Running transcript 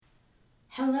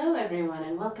Hello, everyone,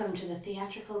 and welcome to the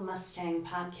Theatrical Mustang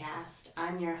Podcast.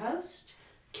 I'm your host,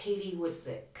 Katie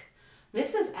Woodzik.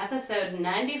 This is episode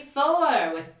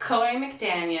 94 with Corey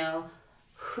McDaniel,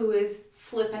 who is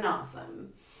flippin'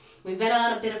 awesome. We've been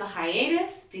on a bit of a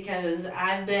hiatus because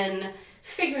I've been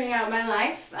figuring out my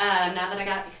life now that I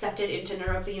got accepted into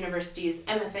Naropa University's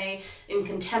MFA in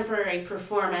Contemporary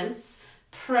Performance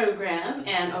program,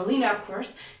 and Olina, of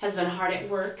course, has been hard at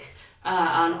work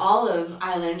on all of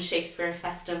Island Shakespeare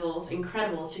Festival's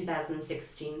incredible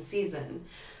 2016 season.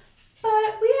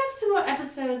 But we have some more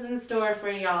episodes in store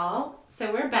for y'all,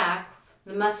 so we're back.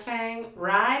 The Mustang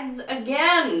rides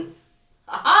again!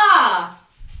 Aha!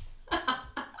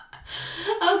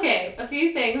 Okay, a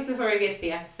few things before we get to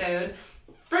the episode.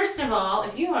 First of all,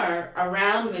 if you are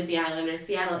around Whidbey Island or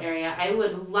Seattle area, I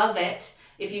would love it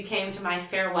if you came to my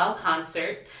farewell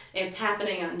concert. It's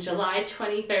happening on July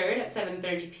 23rd at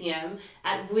 7:30 p.m.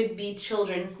 at Whidbey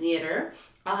Children's Theater.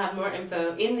 I'll have more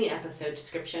info in the episode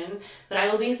description, but I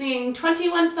will be singing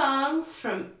 21 songs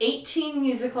from 18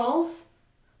 musicals.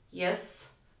 Yes,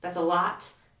 that's a lot.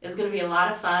 It's going to be a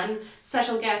lot of fun.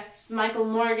 Special guests Michael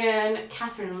Morgan,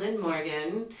 Catherine Lynn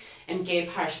Morgan, and Gabe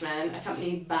Harshman,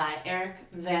 accompanied by Eric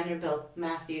Vanderbilt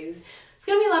Matthews. It's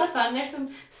going to be a lot of fun. There's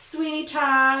some Sweeney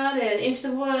Todd and Into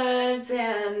the Woods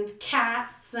and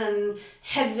Cats and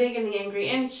Hedwig and the Angry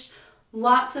Inch.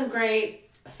 Lots of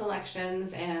great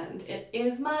selections, and it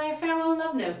is my farewell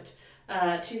love note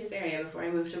to this area before I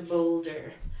move to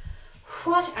Boulder.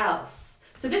 What else?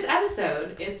 So this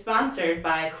episode is sponsored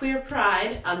by Queer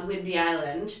Pride on Whidbey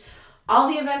Island. All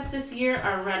the events this year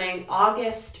are running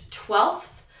August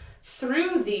 12th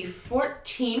through the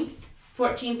 14th.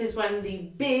 14th is when the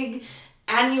big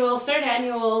third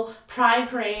annual Pride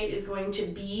Parade is going to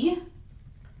be.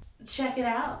 Check it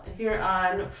out if you're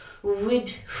on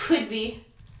Whidbey.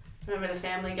 Remember the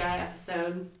Family Guy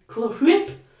episode? Cool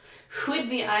Whip.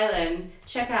 Whidbey Island.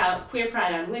 Check out Queer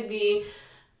Pride on Whidbey.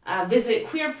 Visit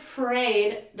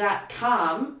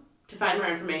queerparade.com to find more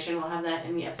information. We'll have that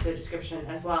in the episode description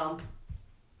as well.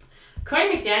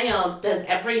 Corey McDaniel does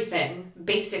everything,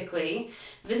 basically.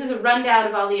 This is a rundown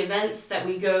of all the events that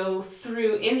we go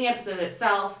through in the episode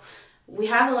itself. We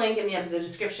have a link in the episode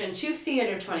description to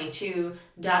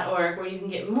theater22.org where you can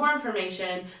get more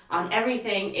information on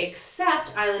everything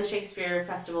except Island Shakespeare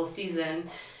Festival season.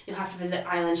 You'll have to visit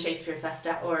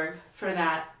islandshakespearefest.org for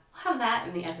that. We'll have that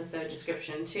in the episode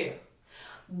description too.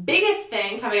 Biggest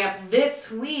thing coming up this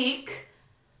week,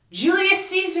 Julius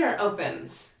Caesar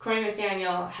opens. Corey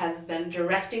McDaniel has been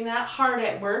directing that, hard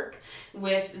at work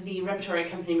with the repertory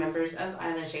company members of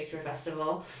Island Shakespeare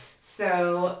Festival.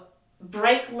 So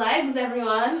break legs,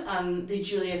 everyone, on the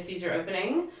Julius Caesar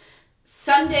opening.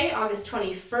 Sunday, August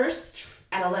 21st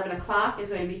at 11 o'clock is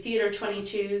going to be Theater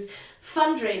 22's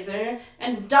fundraiser,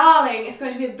 and darling, it's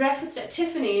going to be a breakfast at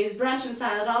Tiffany's brunch and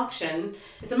silent auction.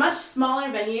 It's a much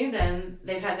smaller venue than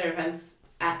they've had their events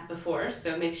at before,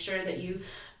 so make sure that you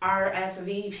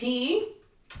RSVP.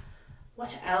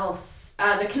 What else?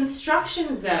 The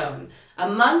Construction Zone, a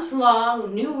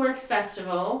month-long New Works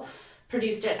Festival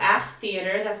produced at Aft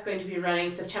Theater. That's going to be running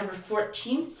September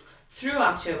 14th through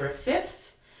October 5th.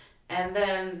 And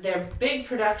then their big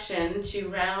production to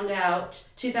round out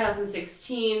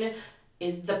 2016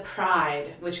 is The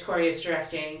Pride, which Corey is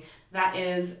directing. That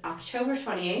is October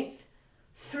 28th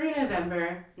through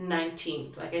November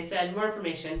 19th. Like I said, more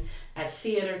information at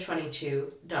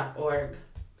theater22.org.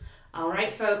 All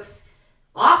right, folks,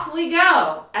 off we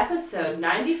go. Episode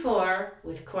 94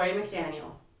 with Corey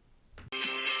McDaniel.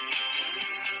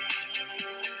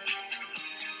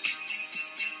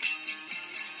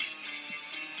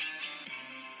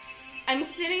 I'm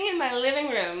sitting in my living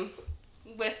room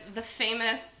with the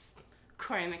famous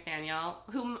Corey McDaniel,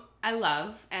 whom I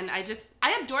love, and I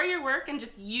adore your work and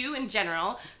just you in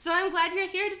general, so I'm glad you're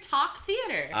here to talk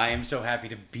theater. I am so happy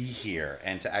to be here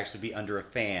and to actually be under a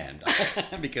fan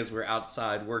because we're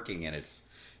outside working, and it's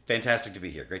fantastic to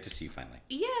be here. Great to see you finally.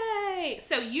 Yay!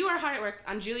 So you are hard at work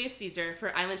on Julius Caesar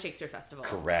for Island Shakespeare Festival.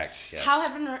 Correct, yes. How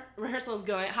have rehearsals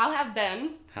going? How have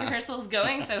been rehearsals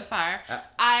going so far?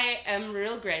 I am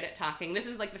real great at talking. This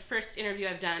is like the first interview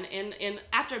I've done in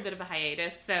after a bit of a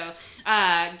hiatus, so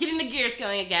getting the gears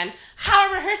going again. How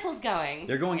are rehearsals going?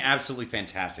 They're going absolutely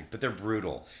fantastic, but they're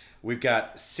brutal. We've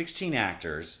got 16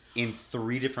 actors in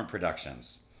 3 different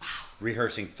productions,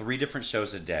 rehearsing 3 different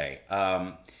shows a day.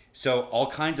 So all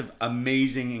kinds of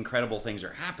amazing, incredible things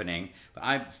are happening.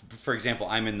 But for example,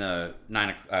 I'm in the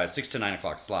 6 to 9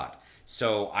 o'clock slot.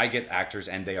 So I get actors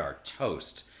and they are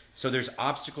toast. So there's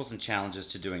obstacles and challenges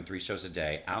to doing 3 shows a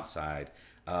day outside.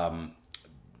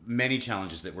 Many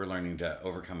challenges that we're learning to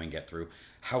overcome and get through.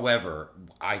 However,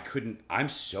 I'm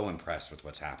so impressed with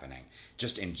what's happening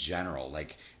just in general.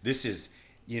 Like, this is,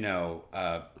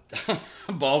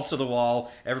 balls to the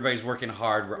wall. Everybody's working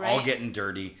hard. We're all Right. getting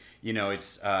dirty.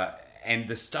 It's, and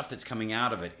the stuff that's coming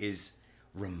out of it is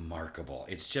remarkable.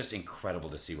 It's just incredible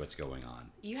to see what's going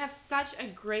on. You have such a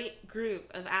great group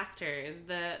of actors.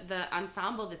 The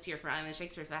ensemble this year for Island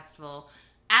Shakespeare Festival,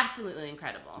 absolutely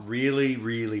incredible. Really,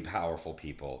 really powerful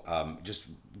people. Just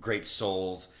great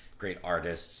souls, great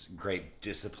artists, great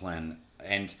discipline,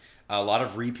 and a lot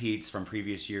of repeats from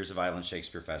previous years of Island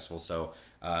Shakespeare Festival. So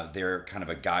they're kind of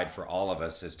a guide for all of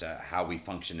us as to how we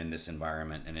function in this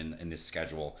environment and in this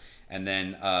schedule. And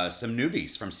then some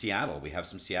newbies from Seattle. We have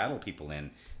some Seattle people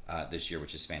in this year,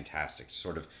 which is fantastic. To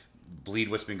sort of bleed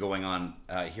what's been going on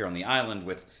here on the island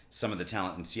with some of the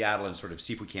talent in Seattle and sort of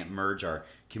see if we can't merge our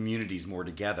communities more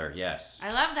together. Yes.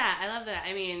 I love that.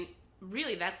 I mean,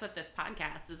 really, that's what this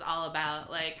podcast is all about.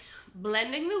 Like,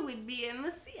 blending the Whidbey and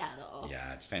the Seattle.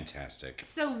 Yeah, it's fantastic.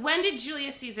 So when did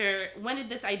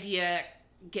this idea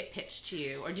get pitched to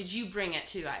you, or did you bring it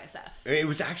to ISF? It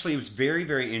was very,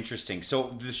 very interesting.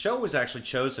 So the show was actually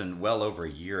chosen well over a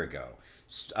year ago.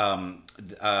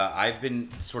 I've been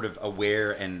sort of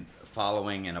aware and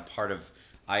following and a part of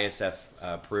ISF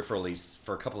peripherally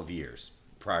for a couple of years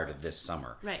prior to this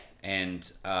summer. Right.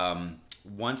 And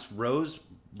once Rose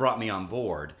brought me on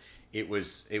board, it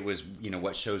was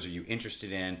what shows are you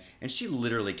interested in? And she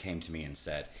literally came to me and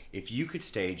said, if you could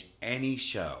stage any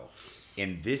show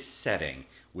in this setting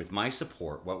with my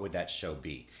support, what would that show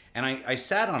be? And I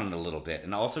sat on it a little bit,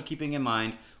 and also keeping in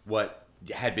mind what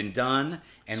had been done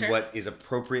and Sure. what is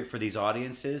appropriate for these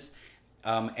audiences.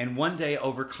 And one day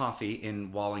over coffee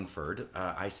in Wallingford,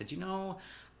 I said,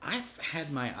 I've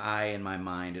had my eye and my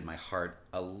mind and my heart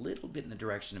a little bit in the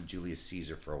direction of Julius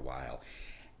Caesar for a while.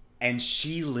 And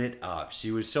she lit up.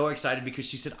 She was so excited because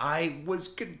she said, I was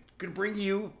going to bring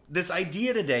you this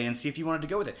idea today and see if you wanted to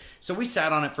go with it. So we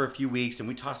sat on it for a few weeks and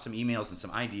we tossed some emails and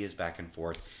some ideas back and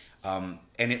forth. And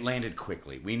it landed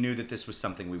quickly. We knew that this was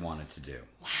something we wanted to do.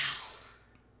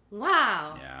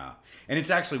 Wow. Yeah. And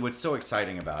it's actually, what's so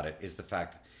exciting about it is the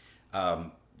fact,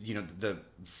 for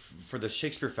the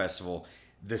Shakespeare Festival,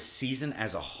 the season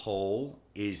as a whole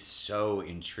is so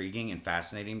intriguing and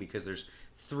fascinating because there's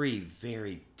 3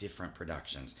 very different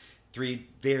productions, 3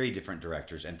 very different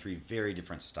directors, and 3 very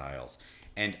different styles.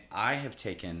 And I have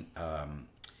taken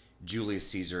Julius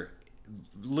Caesar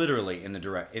literally in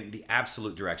the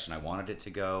absolute direction I wanted it to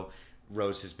go.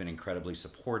 Rose has been incredibly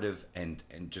supportive and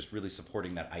just really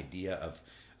supporting that idea of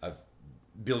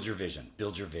build your vision,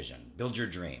 build your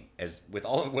dream, as with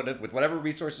with whatever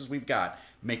resources we've got,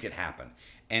 make it happen.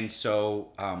 And so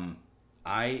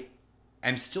I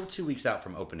am still 2 weeks out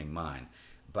from opening mine,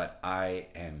 but I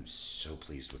am so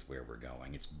pleased with where we're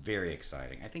going. It's very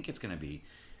exciting. I think it's going to be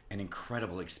an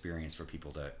incredible experience for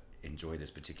people to enjoy this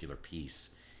particular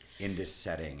piece in this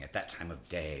setting at that time of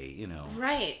day,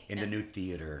 Right. in the new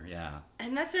theater. Yeah.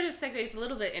 And that sort of segues a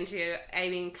little bit into,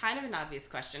 kind of an obvious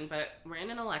question, but we're in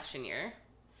an election year.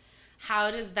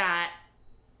 How does that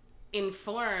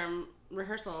inform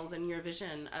rehearsals and your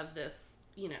vision of this,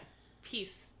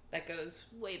 piece that goes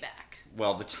way back?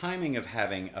 Well, the timing of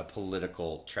having a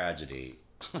political tragedy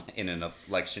in an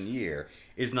election year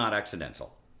is not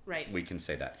accidental. Right. We can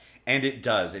say that. And it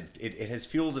does. It has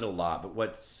fueled it a lot. But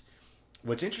what's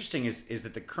interesting is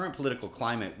that the current political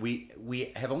climate,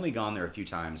 we have only gone there a few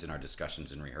times in our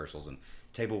discussions and rehearsals and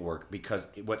table work because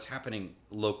what's happening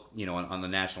on the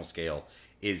national scale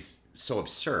is so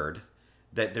absurd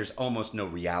that there's almost no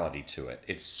reality to it.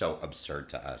 It's so absurd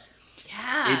to us.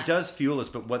 Yeah. It does fuel us,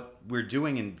 but what we're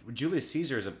doing in Julius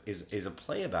Caesar is a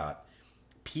play about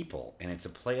people, and it's a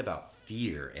play about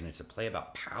fear, and it's a play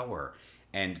about power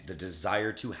and the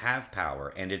desire to have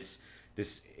power, and it's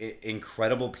this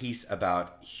incredible piece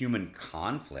about human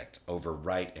conflict over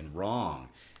right and wrong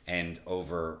and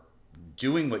over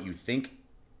doing what you think,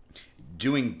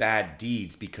 doing bad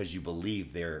deeds because you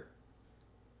believe they're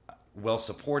well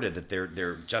supported, that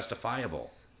they're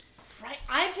justifiable. Right.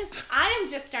 I am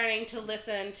just starting to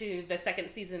listen to the 2nd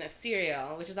season of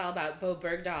Serial, which is all about Bo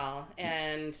Bergdahl,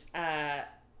 and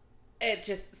it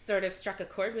just sort of struck a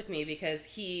chord with me because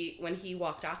when he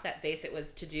walked off that base, it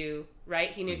was to do right.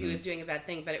 He knew he was doing a bad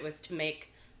thing, but it was to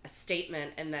make a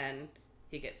statement, and then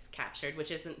he gets captured,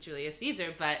 which isn't Julius Caesar,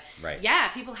 but right. Yeah,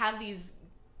 people have these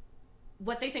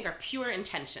what they think are pure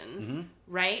intentions,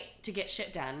 right, to get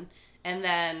shit done, and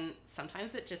then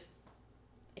sometimes it just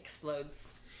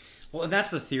explodes. Well, and that's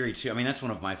the theory, too. I mean, that's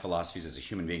one of my philosophies as a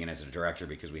human being and as a director,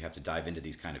 because we have to dive into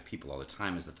these kind of people all the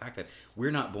time, is the fact that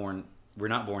we're not born We're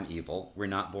not born evil. We're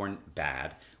not born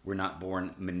bad. We're not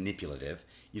born manipulative.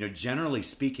 Generally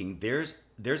speaking, there's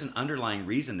an underlying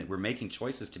reason that we're making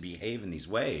choices to behave in these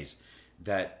ways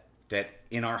that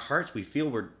in our hearts we feel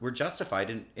we're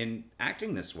justified in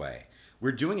acting this way.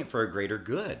 We're doing it for a greater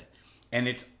good. And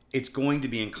it's going to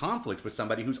be in conflict with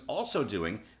somebody who's also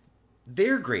doing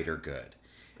their greater good.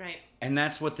 Right. And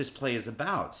that's what this play is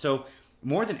about. So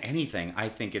more than anything, I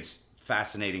think it's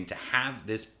fascinating to have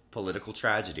this political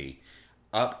tragedy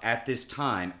up at this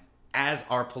time as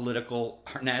our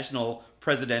national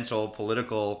presidential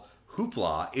political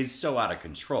hoopla is so out of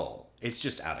control. It's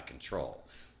just out of control.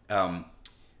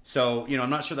 So, I'm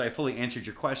not sure that I fully answered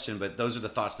your question, but those are the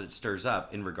thoughts that it stirs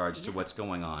up in regards to what's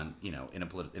going on,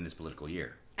 in this political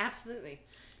year. Absolutely.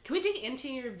 Can we dig into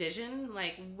your vision?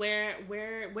 Like, where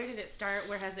did it start?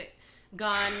 Where has it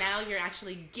gone? Now you're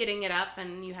actually getting it up,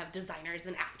 and you have designers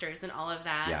and actors and all of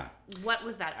that. Yeah. What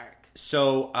was that arc?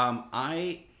 So, I'm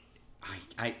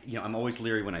always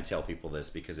leery when I tell people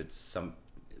this because it's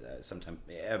sometimes.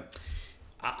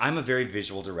 I'm a very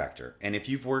visual director, and if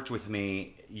you've worked with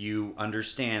me, you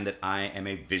understand that I am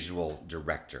a visual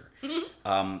director.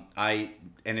 And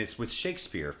it's with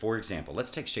Shakespeare, for example.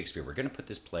 Let's take Shakespeare. We're going to put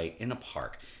this play in a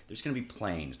park. There's going to be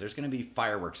planes. There's going to be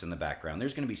fireworks in the background.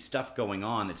 There's going to be stuff going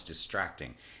on that's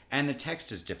distracting, and the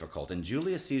text is difficult. And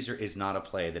Julius Caesar is not a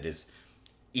play that is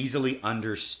easily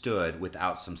understood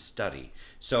without some study.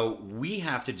 So we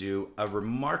have to do a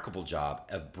remarkable job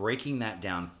of breaking that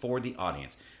down for the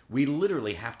audience. We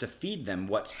literally have to feed them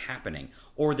what's happening,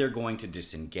 or they're going to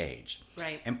disengage.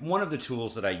 Right. And one of the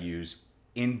tools that I use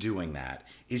in doing that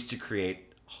is to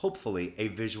create, hopefully, a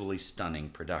visually stunning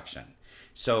production.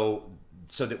 So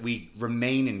that we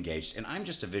remain engaged. And I'm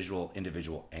just a visual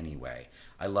individual anyway.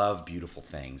 I love beautiful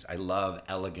things. I love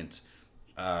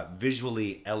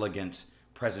visually elegant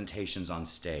presentations on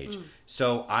stage.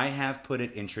 So I have put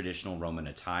it in traditional Roman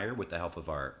attire with the help of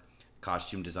our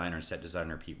costume designer and set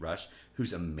designer Pete Rush,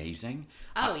 who's amazing.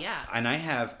 Oh yeah. And I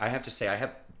have to say I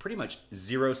have pretty much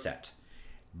zero set,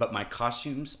 but my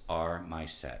costumes are my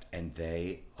set, and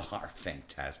they are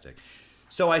fantastic.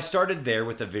 So I started there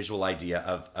with a visual idea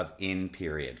of in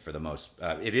period for the most.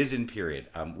 It is in period.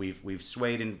 We've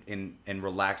swayed and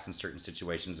relaxed in certain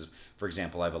situations. For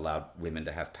example, I've allowed women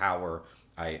to have power.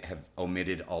 I have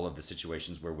omitted all of the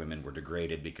situations where women were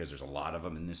degraded because there's a lot of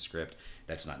them in this script.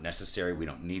 That's not necessary. We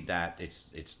don't need that.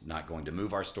 It's not going to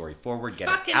move our story forward. Get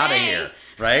Fucking it out A. of here,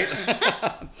 right?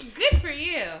 Good for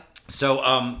you.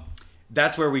 So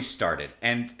that's where we started,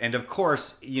 and of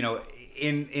course,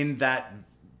 in that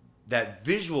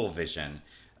visual vision,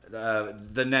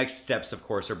 the next steps, of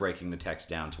course, are breaking the text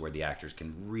down to where the actors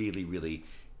can really, really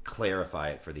clarify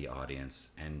it for the audience.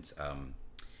 And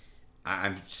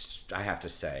I have to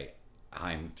say,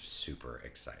 I'm super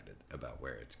excited about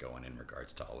where it's going in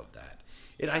regards to all of that.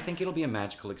 I think it'll be a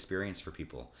magical experience for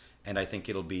people, and I think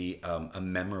it'll be a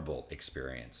memorable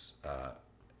experience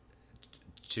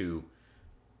to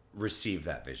receive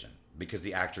that vision, because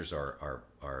the actors are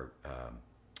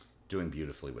doing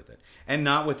beautifully with it, and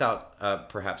not without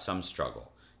perhaps some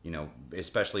struggle.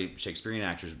 Especially Shakespearean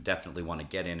actors definitely want to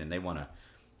get in, and they want to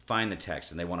find the text,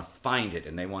 and they want to find it,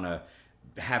 and they want to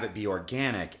have it be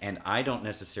organic. And I don't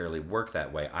necessarily work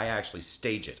that way. I actually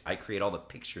stage it. I create all the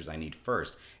pictures I need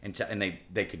first, and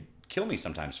they could kill me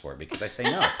sometimes for it, because I say,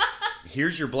 no,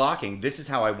 here's your blocking, this is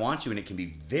how I want you, and it can be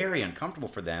very uncomfortable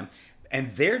for them,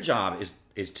 and their job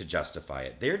is to justify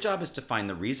it. Their job is to find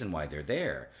the reason why they're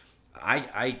there.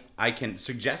 I can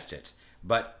suggest it,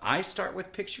 but I start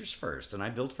with pictures first, and I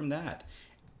build from that,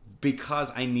 because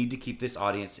I need to keep this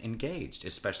audience engaged,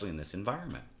 especially in this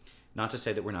environment. Not to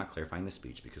say that we're not clarifying the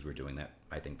speech, because we're doing that,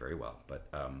 I think, very well. But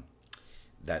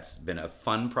that's been a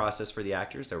fun process for the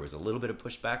actors. There was a little bit of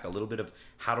pushback, a little bit of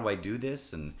how do I do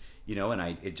this, and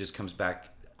it just comes back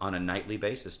on a nightly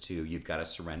basis to, you've got to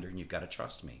surrender and you've got to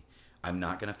trust me. I'm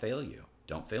not going to fail you.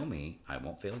 Don't fail me. I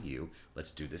won't fail you.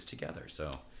 Let's do this together.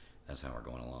 So that's how we're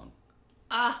going along.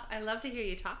 I love to hear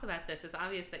you talk about this. It's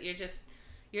obvious that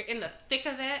you're in the thick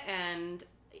of it, and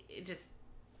it just,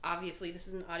 obviously this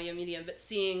is an audio medium, but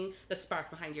seeing the spark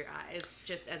behind your eyes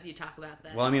just as you talk about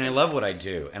that. Well, I love what I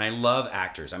do, and I love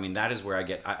actors. That is where I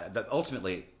get,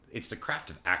 ultimately, it's the craft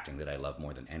of acting that I love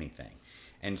more than anything.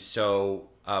 And so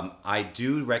I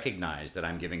do recognize that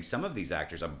I'm giving some of these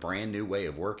actors a brand new way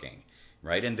of working,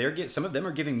 right? And some of them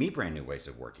are giving me brand new ways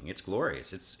of working. It's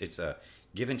glorious. It's a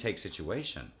give and take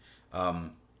situation.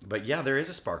 But yeah, there is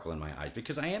a sparkle in my eyes,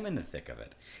 because I am in the thick of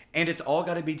it, and it's all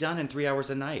got to be done in 3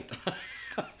 hours a night.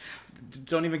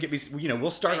 Don't even get me.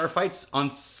 We'll start our fights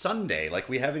on Sunday. Like,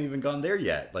 we haven't even gone there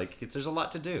yet. Like, there's a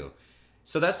lot to do.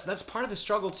 So that's part of the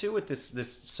struggle too with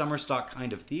this summer stock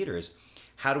kind of theater is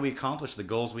how do we accomplish the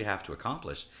goals we have to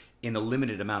accomplish in the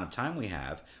limited amount of time we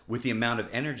have with the amount of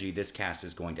energy this cast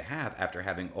is going to have after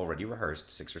having already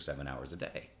rehearsed 6 or 7 hours a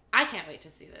day. I can't wait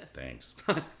to see this. Thanks.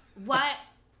 What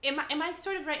am I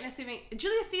sort of right in assuming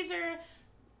Julius Caesar,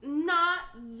 not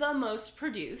the most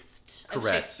produced of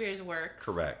Shakespeare's works?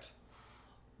 Correct.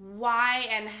 Why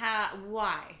and how?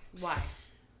 Why?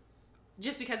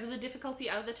 Just because of the difficulty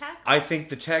of the text? I think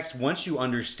the text, once you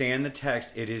understand the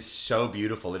text, it is so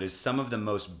beautiful. It is some of the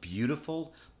most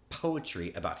beautiful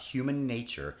poetry about human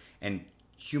nature and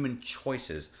human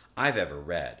choices I've ever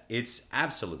read. It's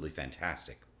absolutely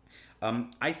fantastic.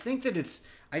 I think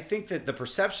that the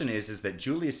perception is that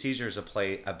Julius Caesar is a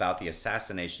play about the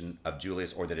assassination of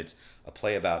Julius, or that it's a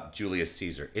play about Julius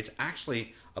Caesar. It's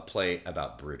actually a play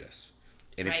about Brutus.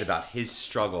 And it's about his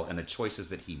struggle and the choices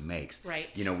that he makes. Right.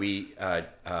 You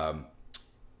know,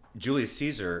 Julius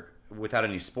Caesar, without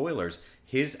any spoilers,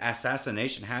 his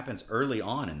assassination happens early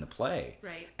on in the play.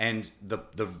 Right. And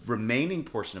the remaining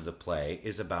portion of the play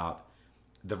is about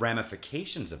the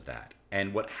ramifications of that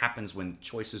and what happens when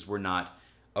choices were not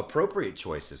appropriate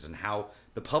choices, and how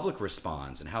the public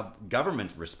responds and how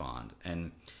government respond.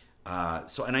 And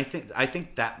and I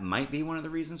think that might be one of the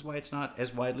reasons why it's not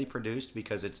as widely produced,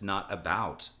 because it's not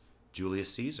about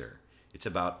Julius Caesar. It's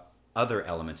about other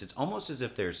elements. It's almost as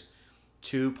if there's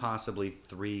 2, possibly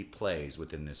 3 plays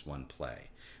within this one play.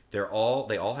 They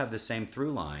all have the same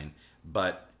through line,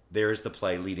 but there's the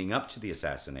play leading up to the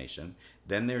assassination,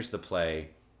 then there's the play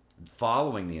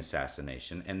following the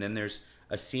assassination, and then there's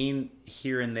a scene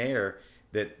here and there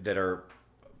that are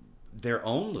their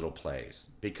own little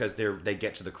plays, because they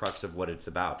get to the crux of what it's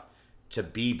about to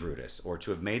be Brutus, or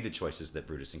to have made the choices that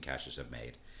Brutus and Cassius have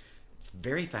made. It's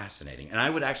very fascinating, and I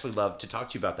would actually love to talk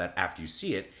to you about that after you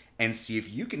see it, and see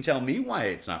if you can tell me why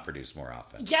it's not produced more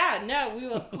often. Yeah,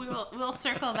 no, we'll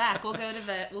circle back. We'll go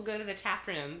to the tap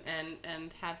room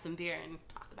and have some beer and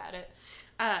talk about it.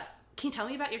 Can you tell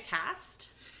me about your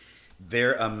cast?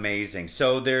 They're amazing.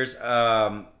 So there's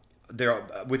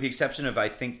with the exception of, I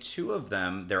think, 2 of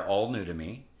them, they're all new to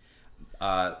me.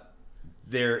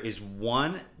 There is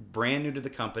one brand new to the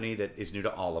company that is new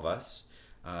to all of us,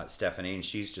 Stephanie, and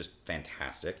she's just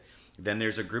fantastic. Then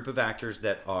there's a group of actors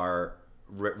that are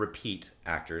repeat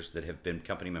actors that have been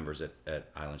company members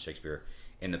at Island Shakespeare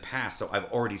in the past. So I've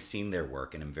already seen their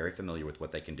work and I'm very familiar with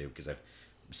what they can do, because I've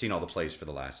seen all the plays for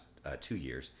the last 2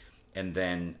 years. And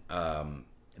then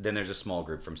there's a small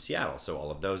group from Seattle. So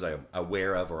all of those I'm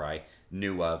aware of, or I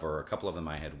knew of, or a couple of them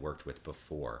I had worked with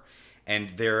before.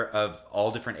 And they're of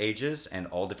all different ages and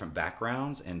all different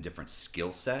backgrounds and different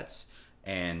skill sets.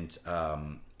 And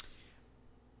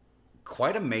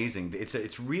quite amazing.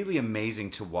 It's really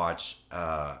amazing to watch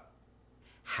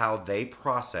how they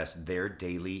process their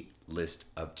daily list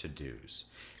of to-dos.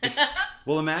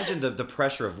 Well, imagine the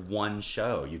pressure of one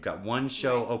show. You've got one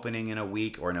show opening in a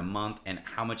week or in a month, and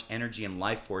how much energy and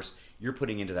life force you're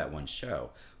putting into that one show.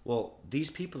 Well, these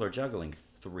people are juggling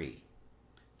three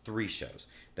shows.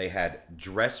 They had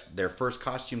their first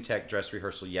costume tech dress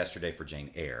rehearsal yesterday for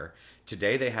Jane Eyre.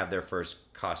 Today they have their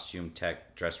first costume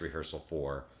tech dress rehearsal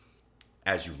for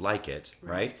As You Like It,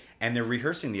 right? And they're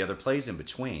rehearsing the other plays in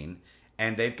between,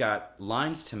 and they've got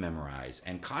lines to memorize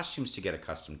and costumes to get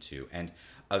accustomed to, and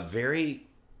a very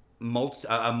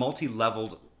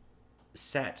multi-leveled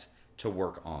set to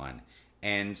work on,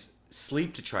 and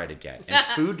sleep to try to get, and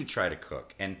food to try to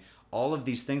cook, and all of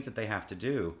these things that they have to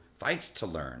do, fights to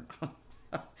learn.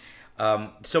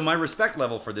 So my respect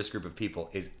level for this group of people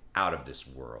is out of this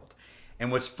world. And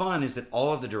what's fun is that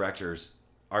all of the directors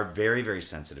are very, very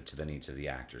sensitive to the needs of the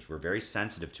actors. We're very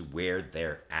sensitive to where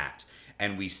they're at.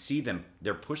 And we see them,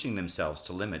 they're pushing themselves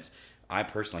to limits I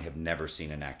personally have never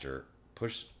seen an actor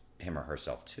push him or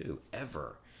herself to,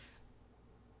 ever.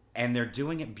 And they're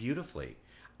doing it beautifully.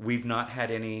 We've not had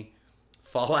any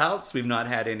fallouts. We've not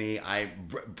had any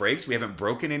breaks. We haven't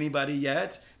broken anybody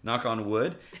yet. Knock on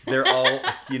wood. They're all,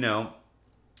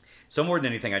 So more than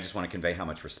anything, I just want to convey how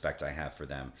much respect I have for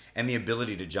them, and the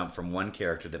ability to jump from one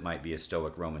character that might be a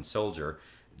stoic Roman soldier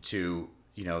to,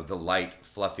 the light,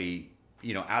 fluffy,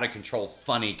 out of control,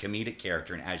 funny, comedic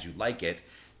character in As You Like It,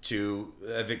 to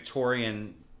a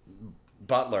Victorian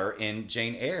butler in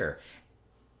Jane Eyre,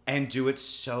 and do it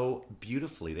so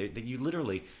beautifully that you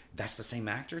literally, that's the same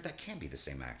actor? That can't be the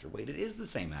same actor. Wait, it is the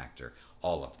same actor.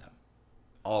 All of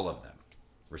them.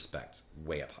 Respect,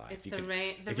 way up high. It's if the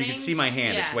range. You can see my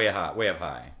hand, it's way up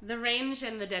high. The range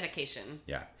and the dedication.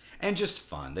 Yeah, and just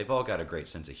fun. They've all got a great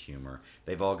sense of humor.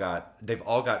 They've all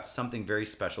got something very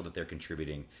special that they're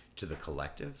contributing to the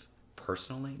collective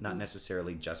personally, not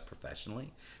necessarily just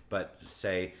professionally, but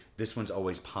say this one's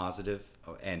always positive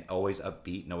and always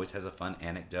upbeat and always has a fun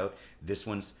anecdote. This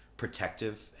one's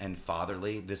protective and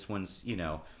fatherly. This one's,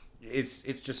 it's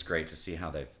just great to see how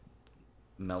they've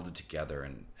melded together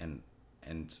and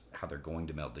how they're going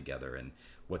to meld together and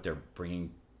what they're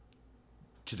bringing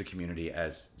to the community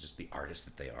as just the artists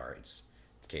that they are.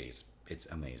 Katie, it's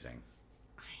amazing.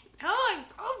 I know, I'm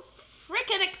so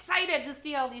freaking excited to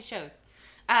see all these shows.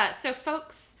 So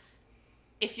folks,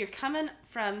 if you're coming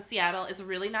from Seattle, it's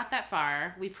really not that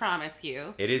far. We promise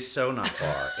you. It is so not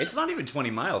far. It's not even 20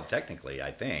 miles technically,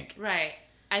 I think. Right.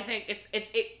 I think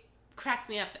it cracks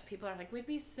me up that people are like, we'd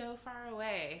be so far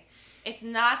away. It's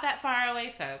not that far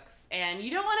away, folks. And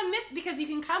you don't want to miss, because you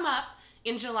can come up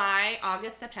in July,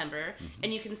 August, September,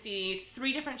 and you can see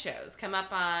 3 different shows. Come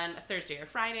up on a Thursday or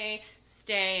Friday,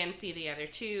 stay and see the other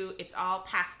 2. It's all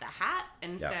past the hat.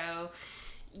 And so,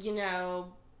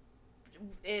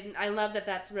 I love that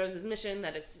that's Rose's mission,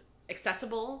 that it's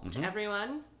accessible to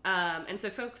everyone. And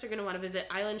so folks are going to want to visit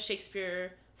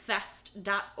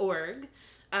islandshakespearefest.org.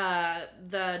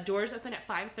 The doors open at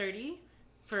 5:30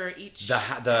 for each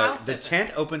house. The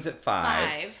tent opens at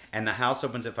 5 and the house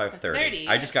opens at 5:30.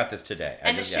 I just got this today.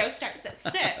 And the show starts at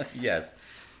 6. Yes.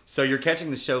 So you're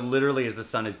catching the show literally as the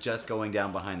sun is just going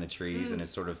down behind the trees, and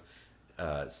it's sort of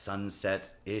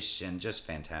sunset-ish and just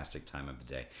fantastic time of the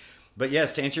day. But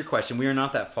yes, to answer your question, we are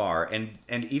not that far, and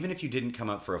even if you didn't come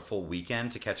up for a full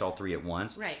weekend to catch all 3 at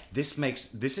once, right. This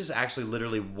is actually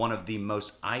literally one of the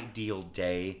most ideal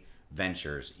day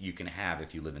ventures you can have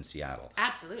if you live in Seattle.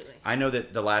 Absolutely. I know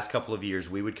that the last couple of years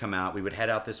we would head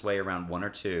out this way around 1 or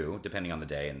 2, depending on the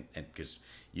day, and because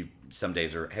some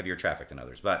days are heavier traffic than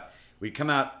others, but we'd come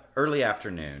out early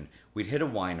afternoon, we'd hit a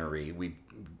winery, we'd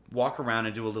walk around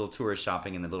and do a little tourist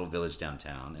shopping in the little village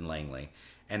downtown in Langley,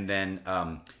 and then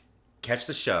catch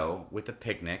the show with a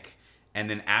picnic, and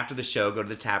then after the show go to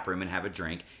the tap room and have a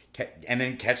drink, and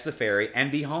then catch the ferry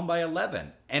and be home by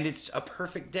 11, and it's a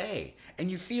perfect day, and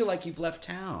you feel like you've left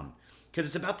town because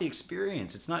it's about the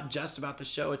experience. It's not just about the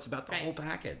show, it's about the whole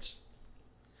package.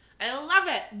 I love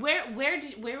it.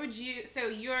 Where would you, so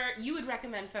you would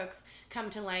recommend folks come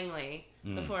to Langley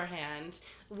beforehand.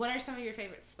 What are some of your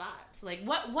favorite spots? Like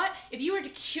what if you were to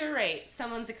curate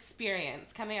someone's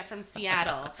experience coming up from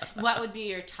Seattle, what would be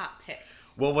your top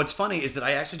picks? Well, what's funny is that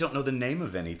I actually don't know the name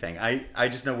of anything. I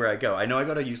just know where I go. I know I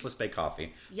go to Useless Bay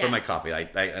Coffee for my coffee.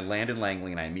 I land in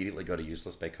Langley and I immediately go to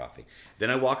Useless Bay Coffee.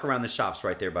 Then I walk around the shops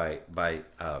right there by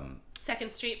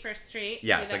 2nd Street, 1st Street.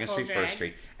 Yeah, 2nd Street, 1st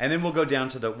Street. And then we'll go down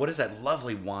to what is that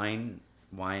lovely wine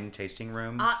tasting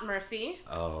room? Aunt Murphy.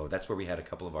 Oh, that's where we had a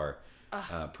couple of our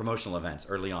promotional events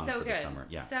early on the summer.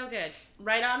 Yeah. So good.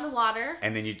 Right on the water.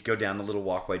 And then you go down the little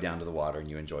walkway down to the water and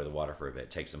you enjoy the water for a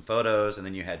bit. Take some photos and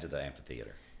then you head to the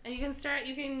amphitheater. And you can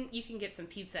get some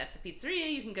pizza at the pizzeria.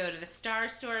 You can go to the Star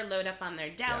Store, load up on their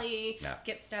deli,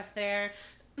 get stuff there.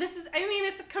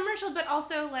 It's a commercial, but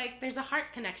also like there's a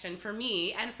heart connection for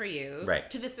me and for you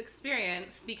to this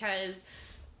experience, because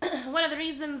one of the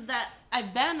reasons that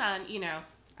I've been on,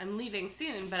 I'm leaving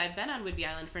soon, but I've been on Whidbey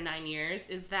Island for 9 years,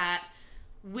 is that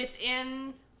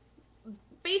within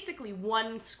basically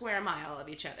 1 square mile of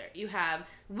each other, you have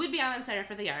Whidbey Island Center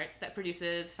for the Arts that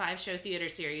produces 5-show theater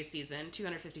series season,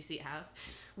 250-seat house.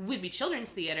 Whidbey Children's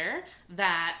Theater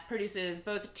that produces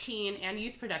both teen and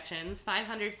youth productions,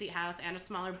 500-seat house and a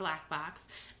smaller black box.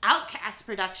 Outcast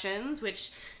Productions,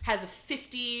 which has a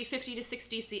 50 to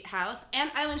 60-seat house,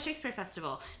 and Island Shakespeare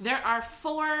Festival. There are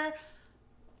 4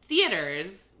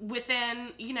 theaters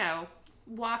within,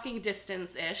 walking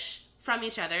distance-ish from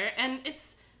each other, and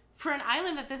it's, for an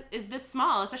island that is this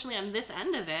small, especially on this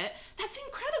end of it, that's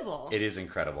incredible. It is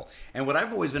incredible. And what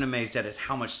I've always been amazed at is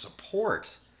how much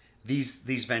support these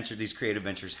creative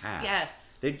ventures have.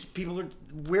 Yes.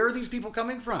 Where are these people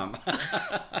coming from?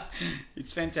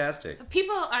 It's fantastic.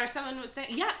 Someone was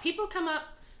saying, people come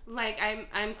up, like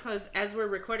I'm close, as we're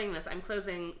recording this, I'm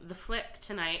closing the Flick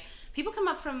tonight. People come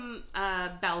up from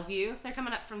Bellevue. They're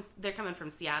coming from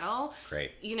Seattle.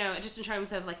 Great. Just in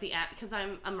terms of like because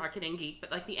I'm a marketing geek,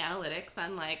 but like the analytics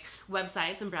on like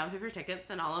websites and brown paper tickets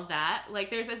and all of that.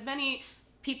 Like there's as many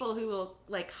people who will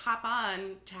like hop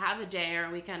on to have a day or a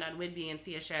weekend on Whidbey and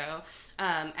see a show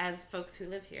as folks who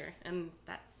live here, and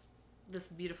that's this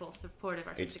beautiful supportive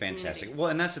artistic community. It's fantastic. Well,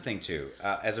 and that's the thing too.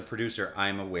 As a producer,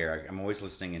 I'm aware. I'm always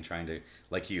listening and trying to,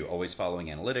 like you, always following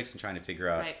analytics and trying to figure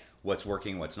out what's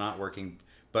working, what's not working.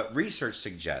 But research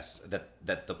suggests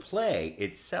that the play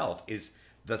itself is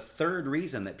the 3rd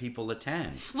reason that people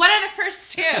attend. What are the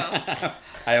first 2?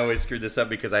 I always screw this up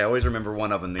because I always remember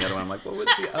one of them. The other one, I'm like, what was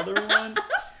the other one?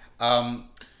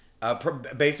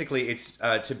 Basically, it's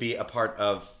to be a part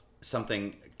of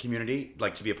something community,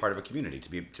 like to be a part of a community,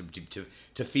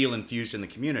 to feel infused in the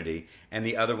community, and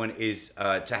the other one is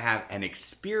to have an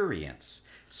experience.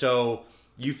 So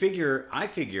I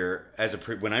figure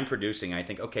when I'm producing, I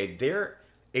think, okay, their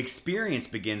experience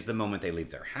begins the moment they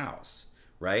leave their house.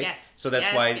 Right? Yes. So that's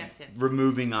Yes, why yes.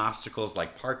 removing obstacles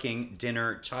like parking,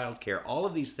 dinner, childcare, all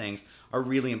of these things are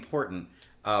really important.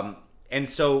 And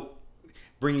so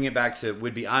bringing it back to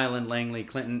Whidbey Island, Langley,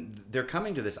 Clinton, they're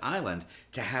coming to this island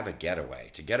to have a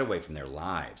getaway, to get away from their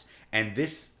lives. And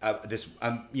this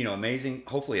amazing,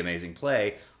 hopefully amazing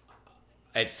play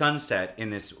at sunset in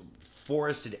this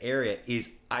forested area is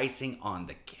icing on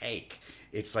the cake.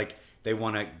 It's like they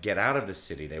want to get out of the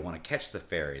city. They want to catch the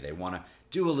ferry. They want to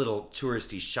do a little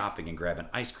touristy shopping and grab an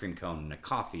ice cream cone and a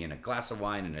coffee and a glass of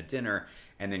wine and a dinner,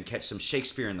 and then catch some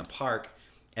Shakespeare in the park,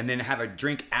 and then have a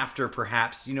drink after,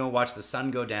 perhaps, watch the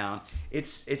sun go down.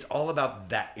 It's all about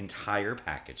that entire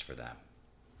package for them.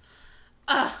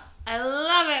 I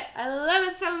love it. I love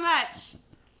it so much.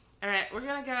 All right, we're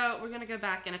gonna go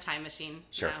back in a time machine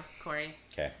now, Corey.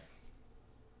 Okay.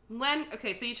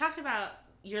 So you talked about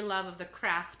your love of the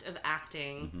craft of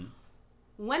acting. Mm-hmm.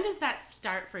 When does that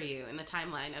start for you in the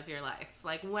timeline of your life?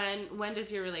 Like, when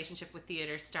does your relationship with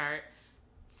theater start,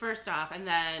 first off, and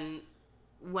then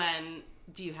when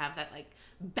do you have that, like,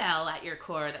 bell at your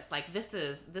core that's like, this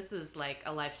is like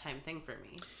a lifetime thing for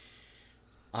me?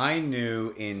 I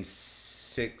knew in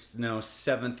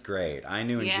seventh grade. I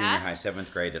knew in junior high,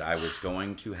 7th grade, that I was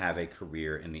going to have a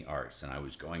career in the arts, and I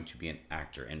was going to be an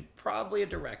actor and probably a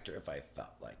director if I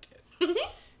felt like it.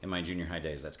 In my junior high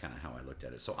days, that's kind of how I looked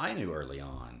at it. So I knew early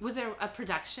on. Was there a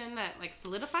production that, like,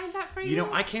 solidified that for you?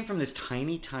 I came from this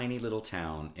tiny, tiny little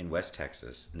town in West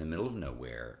Texas, in the middle of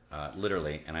nowhere,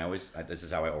 literally, and this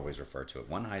is how I always refer to it: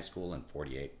 one high school and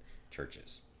 48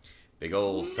 churches. Big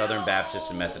old Southern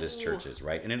Baptist and Methodist churches,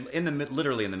 right? And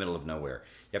literally in the middle of nowhere.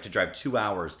 You have to drive 2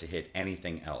 hours to hit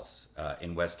anything else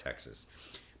in West Texas.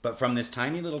 But from this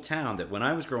tiny little town that when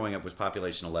I was growing up was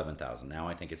population 11,000. Now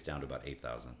I think it's down to about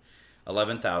 8,000.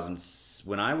 11,000.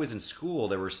 When I was in school,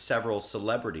 there were several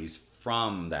celebrities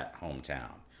from that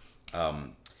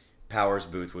hometown. Powers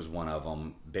Booth was one of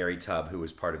them. Barry Tubb, who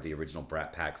was part of the original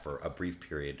Brat Pack for a brief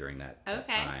period during that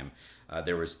time.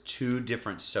 There was 2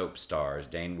 different soap stars,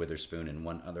 Dane Witherspoon and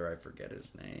one other, I forget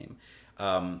his name.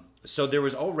 So there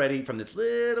was already, from this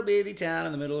little bitty town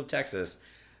in the middle of Texas,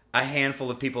 a handful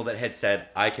of people that had said,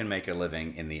 I can make a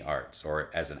living in the arts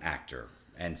or as an actor.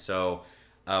 And so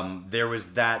there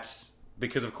was that,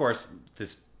 because of course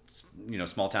this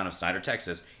small town of Snyder,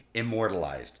 Texas,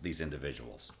 immortalized these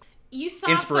individuals. You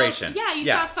saw inspiration.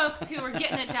 Saw folks who were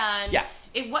getting it done. Yeah.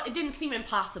 It didn't seem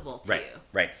impossible to you.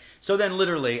 Right. So then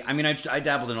literally, I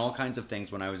dabbled in all kinds of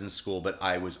things when I was in school, but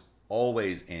I was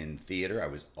always in theater. I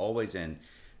was always in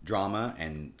drama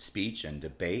and speech and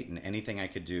debate and anything I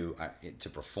could do to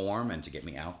perform and to get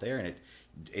me out there, and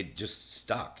it just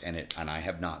stuck, and I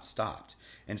have not stopped.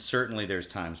 And certainly there's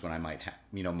times when I might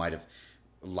have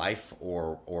life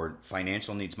or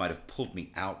financial needs might have pulled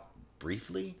me out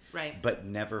briefly, right, but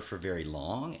never for very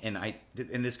long. And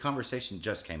this conversation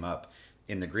just came up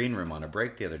in the green room on a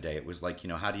break the other day. It was like,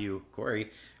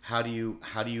 Corey, how do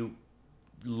you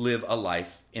live a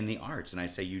life in the arts? And I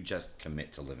say, you just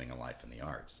commit to living a life in the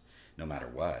arts, no matter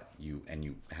what. You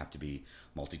have to be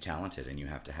multi-talented, and you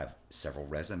have to have several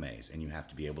resumes, and you have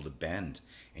to be able to bend,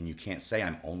 and you can't say,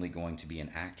 I'm only going to be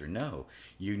an actor. No,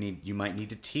 you might need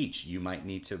to teach, you might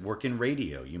need to work in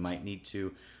radio, you might need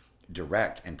to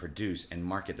direct and produce and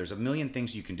market. There's a million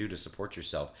things you can do to support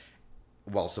yourself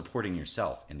while supporting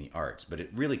yourself in the arts, but it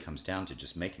really comes down to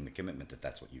just making the commitment that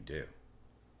that's what you do.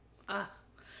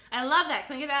 I love that.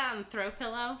 Can we get that on the throw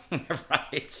pillow?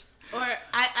 Right. Or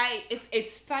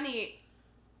it's funny.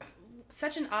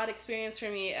 Such an odd experience for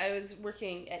me. I was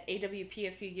working at AWP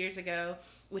a few years ago,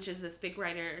 which is this big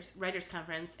writers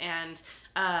conference, and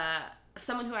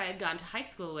someone who I had gone to high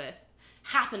school with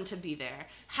happened to be there.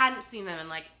 Hadn't seen them in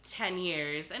like 10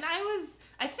 years, and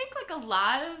I think like a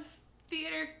lot of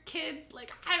theater kids,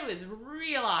 like I was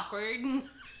real awkward.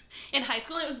 In high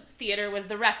school, theater was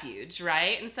the refuge,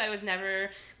 right? And so I was never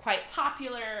quite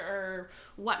popular or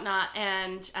whatnot.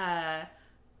 And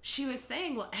she was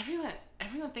saying, well,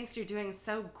 everyone thinks you're doing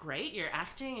so great. You're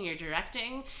acting and you're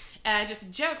directing. And I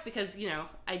just joke because,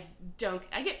 I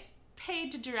get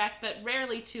paid to direct, but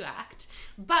rarely to act.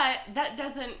 But that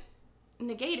doesn't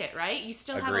negate it, right? You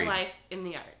still have a life in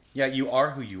the arts. Yeah, you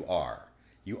are who you are.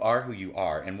 You are who you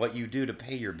are. And what you do to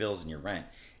pay your bills and your rent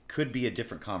could be a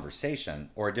different conversation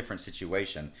or a different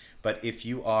situation. But if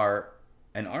you are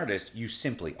an artist, you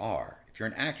simply are. If you're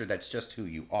an actor, that's just who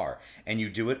you are. And you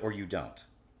do it or you don't.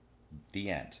 The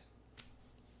end.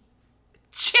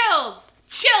 Chills!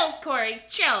 Chills, Corey!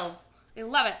 Chills! I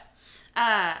love it.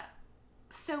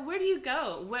 So where do you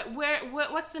go?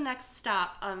 What's the next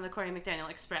stop on the Corey McDaniel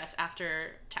Express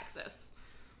after Texas?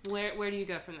 Where do you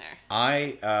go from there?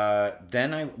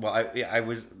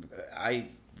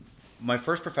 My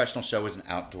first professional show was an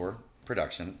outdoor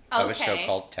production of a show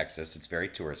called Texas. It's very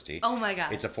touristy. Oh my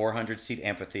God. It's a 400-seat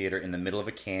amphitheater in the middle of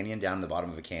a canyon, down in the bottom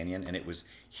of a canyon, and it was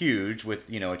huge with,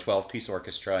 a 12-piece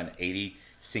orchestra and 80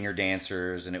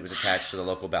 singer-dancers, and it was attached to the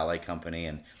local ballet company,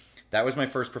 and that was my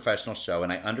first professional show,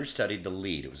 and I understudied the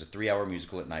lead. It was a 3-hour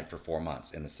musical at night for 4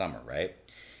 months in the summer, right?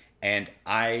 And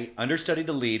I understudied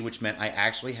the lead, which meant I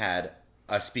actually had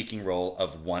a speaking role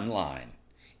of one line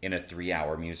in a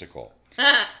 3-hour musical.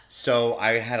 So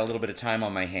I had a little bit of time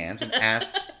on my hands and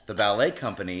asked the ballet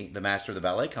company, the master of the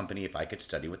ballet company, if I could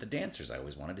study with the dancers. I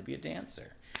always wanted to be a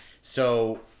dancer.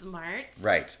 So smart.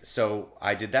 Right. So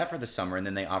I did that for the summer, and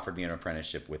then they offered me an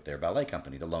apprenticeship with their ballet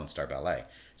company, the Lone Star Ballet.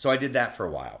 So I did that for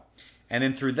a while. And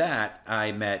then through that,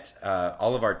 I met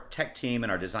all of our tech team,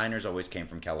 and our designers always came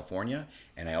from California.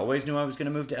 And I always knew I was going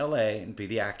to move to LA and be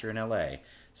the actor in LA.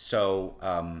 So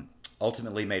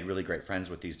ultimately made really great friends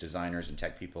with these designers and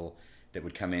tech people that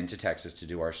would come into Texas to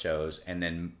do our shows, and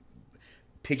then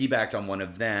piggybacked on one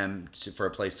of them for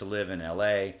a place to live in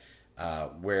LA,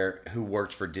 who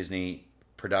worked for Disney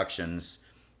Productions.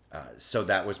 So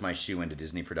that was my shoe into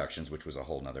Disney Productions, which was a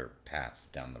whole nother path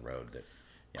down the road.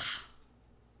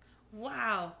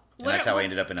 Wow. And that's how I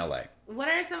ended up in LA. What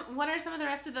are some of the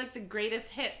rest of the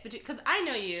greatest hits? Because I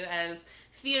know you as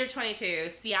Theater 22,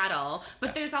 Seattle,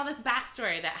 but there's all this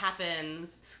backstory that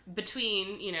happens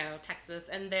between, Texas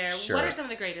and there. Sure. What are some of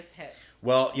the greatest hits?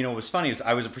 Well, what was funny is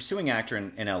I was a pursuing actor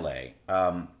in LA.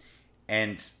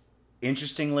 And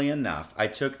interestingly enough, I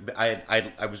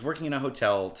was working in a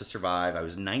hotel to survive. I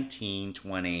was 19,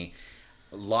 20,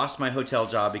 lost my hotel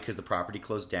job because the property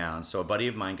closed down. So a buddy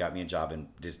of mine got me a job in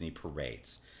Disney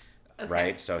parades. Okay.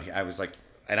 Right? So I was like,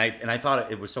 and I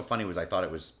thought it was so funny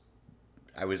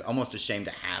I was almost ashamed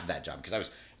to have that job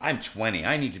because I'm 20.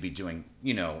 I need to be doing,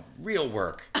 real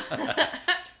work.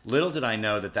 Little did I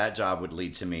know that job would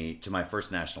lead to my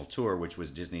first national tour, which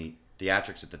was Disney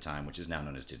Theatrics at the time, which is now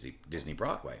known as Disney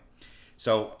Broadway.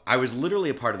 So I was literally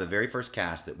a part of the very first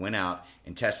cast that went out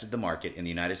and tested the market in the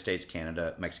United States,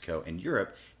 Canada, Mexico, and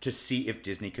Europe to see if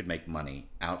Disney could make money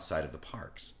outside of the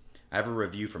parks. I have a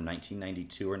review from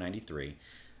 1992 or 93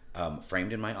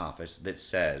 framed in my office that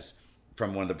says,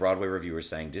 from one of the Broadway reviewers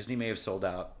saying, Disney may have sold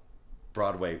out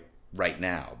Broadway right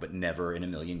now, but never in a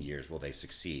million years will they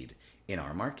succeed in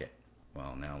our market.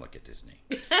 Well, now look at Disney.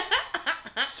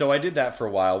 So I did that for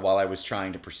a while I was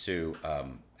trying to pursue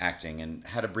acting, and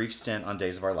had a brief stint on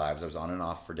Days of Our Lives. I was on and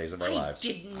off for Days of Our Lives.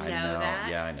 Didn't know that.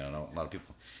 Yeah, I know. A lot of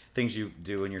people, things you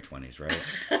do in your 20s,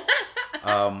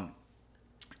 right?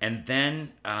 And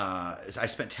then I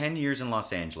spent 10 years in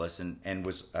Los Angeles, and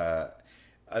was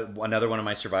another one of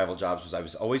my survival jobs was I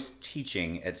was always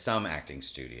teaching at some acting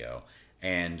studio,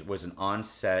 and was an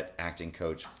on-set acting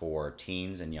coach for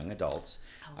teens and young adults.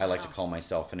 Oh, wow. I like to call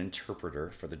myself an interpreter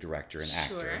for the director and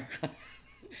actor.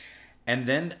 And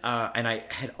then, and I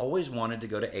had always wanted to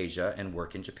go to Asia and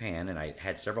work in Japan, and I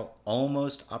had several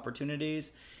almost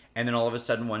opportunities, and then all of a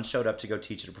sudden one showed up to go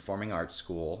teach at a performing arts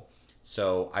school.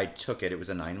 So I took it. It was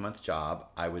a 9-month job.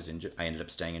 I ended up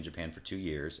staying in Japan for 2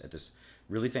 years at this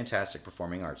really fantastic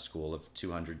performing arts school of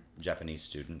 200 Japanese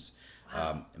students.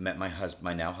 Wow. Met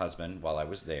my now husband while I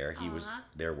was there. He was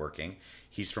there working.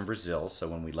 He's from Brazil, so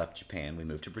when we left Japan, we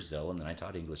moved to Brazil, and then I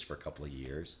taught English for a couple of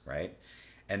years, right?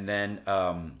 And then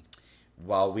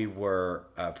while we were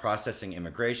processing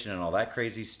immigration and all that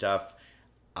crazy stuff,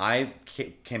 I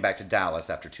came back to Dallas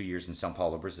after 2 years in São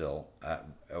Paulo, Brazil,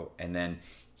 and then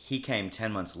he came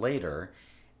 10 months later,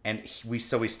 and we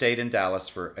stayed in Dallas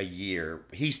for a year.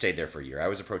 He stayed there for a year. I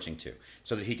was approaching 2,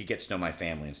 so that he could get to know my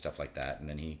family and stuff like that. And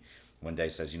then he one day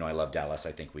says, I love Dallas.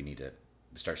 I think we need to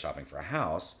start shopping for a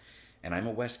house. And I'm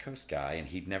a West Coast guy, and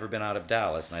he'd never been out of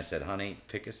Dallas. And I said, honey,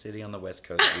 pick a city on the West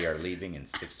Coast. We are leaving in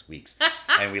 6 weeks.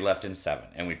 And we left in 7,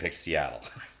 and we picked Seattle.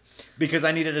 Because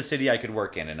I needed a city I could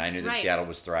work in, and I knew that Seattle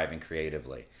was thriving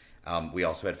creatively. We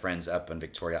also had friends up on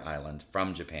Victoria Island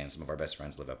from Japan. Some of our best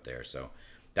friends live up there. So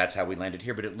that's how we landed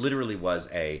here. But it literally was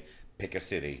a pick a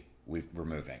city, we're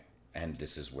moving. And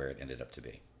this is where it ended up to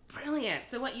be. Brilliant.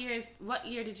 So what year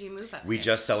did you move up We here?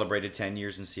 just celebrated 10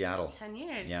 years in Seattle. 10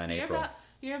 years. Yeah, in so April.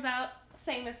 You're about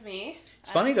same as me.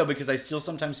 It's funny, though, because I still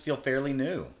sometimes feel fairly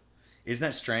new. Isn't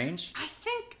that strange?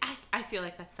 I feel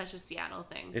like that's such a Seattle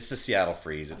thing. It's the Seattle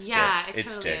freeze. It sticks. Yeah, it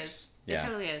totally sticks. is. Yeah. It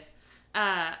totally is.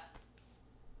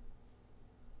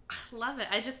 Love it.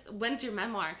 When's your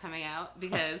memoir coming out?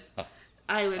 Because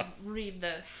I would read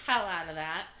the hell out of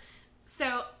that.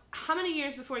 So, how many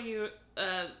years before you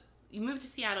moved to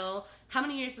Seattle? How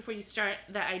many years before you start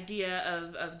the idea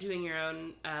of doing your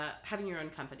own, having your own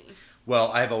company?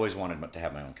 Well, I've always wanted to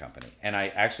have my own company, and I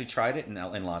actually tried it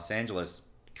in Los Angeles,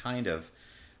 kind of,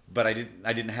 but I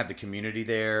didn't have the community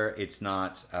there. It's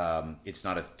not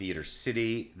a theater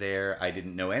city there. I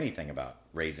didn't know anything about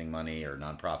raising money or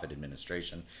nonprofit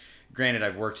administration. Granted,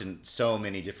 I've worked in so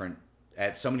many different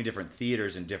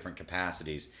theaters in different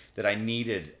capacities that I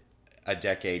needed a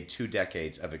decade, 2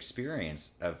 decades of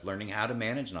experience of learning how to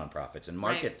manage nonprofits and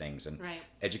market things and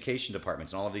education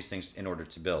departments and all of these things in order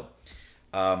to build.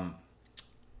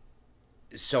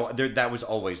 So that was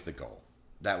always the goal.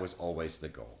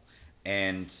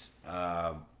 And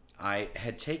I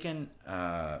had taken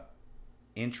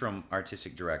interim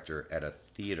artistic director at a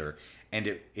theater,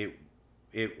 and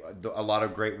a lot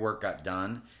of great work got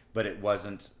done, but it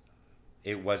wasn't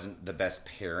the best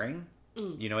pairing.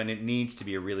 And it needs to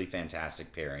be a really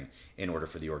fantastic pairing in order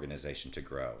for the organization to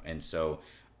grow. And so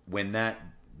when that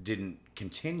didn't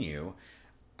continue,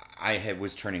 I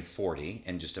was turning 40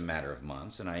 in just a matter of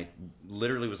months, and I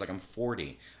literally was like, I'm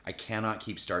 40. I cannot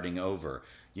keep starting over.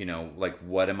 Like,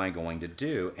 what am I going to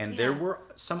do? And there were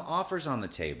some offers on the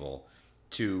table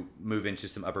to move into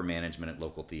some upper management at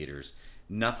local theaters.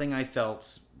 Nothing I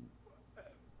felt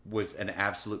was an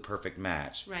absolute perfect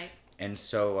match. Right. And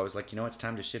so I was like, it's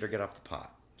time to shit or get off the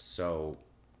pot. So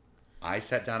I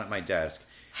sat down at my desk,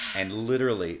 and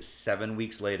literally 7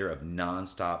 weeks later of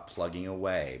nonstop plugging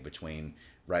away between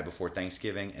right before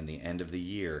Thanksgiving and the end of the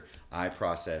year, I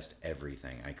processed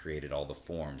everything. I created all the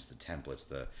forms, the templates,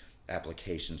 the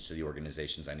applications to the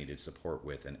organizations I needed support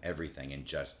with, and everything, and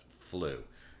just flew.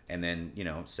 And then,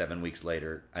 7 weeks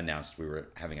later, announced we were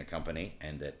having a company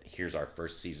and that here's our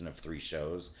first season of 3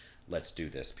 shows. Let's do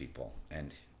this, people.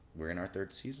 And we're in our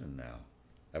 3rd season now,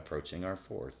 approaching our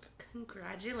 4th.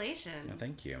 Congratulations. No,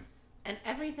 thank you. And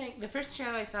everything, the first show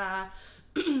I saw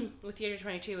with Theater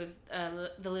 22 was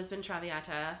the Lisbon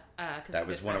Traviata. That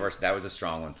was that was a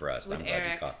strong one for us. I'm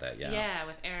glad you caught that. Yeah,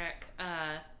 with Eric.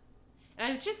 And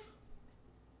I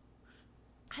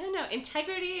don't know,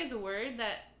 integrity is a word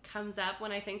that comes up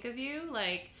when I think of you,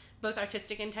 like both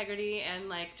artistic integrity and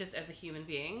like just as a human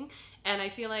being. And I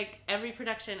feel like every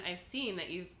production I've seen that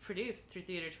you've produced through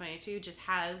Theater 22 just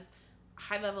has a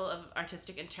high level of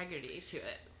artistic integrity to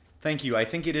it. Thank you. I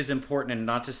think it is important, and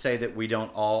not to say that we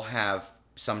don't all have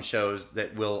some shows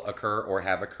that will occur or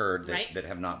have occurred that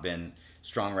have not been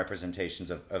strong representations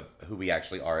of who we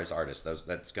actually are as artists.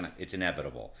 It's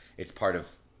inevitable. It's part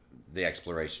of the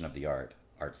exploration of the art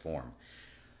form.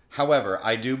 However,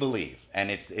 I do believe,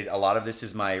 and a lot of this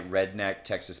is my redneck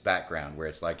Texas background, where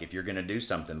it's like, if you're going to do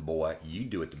something, boy, you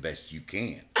do it the best you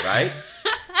can, right?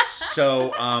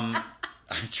 So I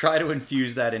try to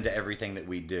infuse that into everything that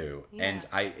we do. Yeah.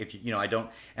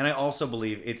 And I also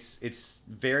believe it's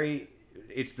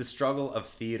the struggle of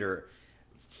theater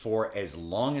for as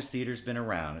long as theater's been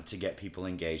around to get people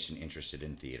engaged and interested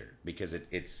in theater, because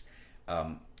it's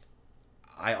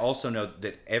I also know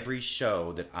that every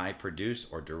show that I produce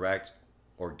or direct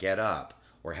or get up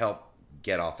or help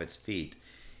get off its feet,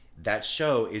 that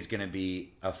show is going to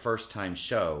be a first-time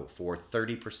show for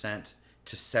 30%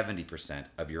 to 70%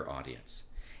 of your audience.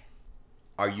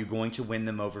 Are you going to win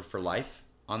them over for life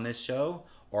on this show?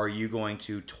 Or are you going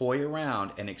to toy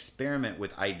around and experiment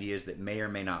with ideas that may or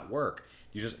may not work?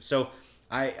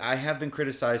 I have been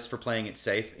criticized for playing it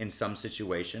safe in some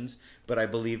situations, but I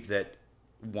believe that,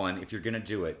 one, if you're going to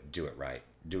do it right.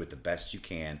 Do it the best you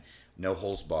can. No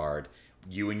holes barred.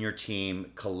 You and your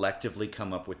team collectively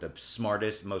come up with the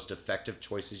smartest, most effective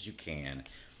choices you can.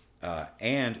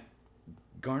 And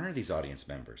garner these audience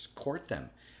members. Court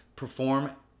them. Perform,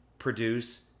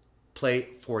 produce, play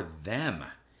for them.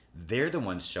 They're the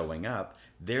ones showing up.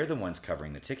 They're the ones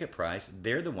covering the ticket price.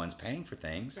 They're the ones paying for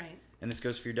things. Right. And this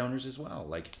goes for your donors as well.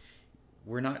 Like,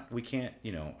 we can't,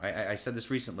 I said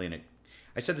this recently, and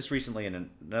I said this recently in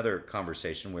another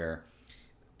conversation, where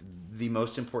the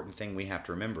most important thing we have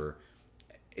to remember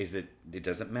is that it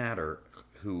doesn't matter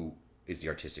who is the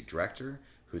artistic director,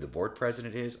 who the board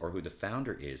president is, or who the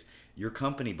founder is. Your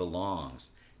company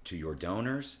belongs to your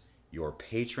donors, your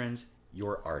patrons,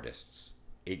 your artists.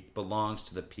 It belongs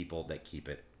to the people that keep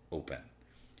it open.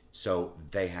 So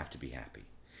they have to be happy.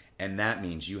 And that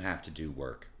means you have to do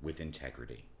work with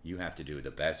integrity. You have to do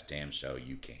the best damn show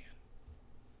you can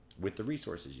with the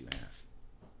resources you have.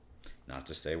 Not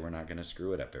to say we're not going to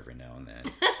screw it up every now and then.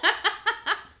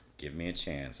 Give me a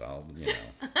chance. I'll.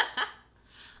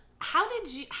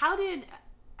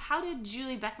 how did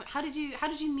Julie Beckman? How did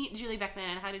you meet Julie Beckman,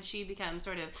 and how did she become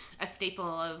sort of a staple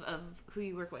of who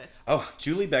you work with? Oh,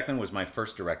 Julie Beckman was my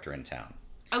first director in town.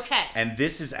 Okay. And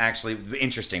this is actually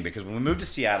interesting because when we moved to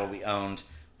Seattle, we owned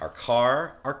our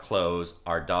car, our clothes,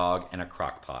 our dog, and a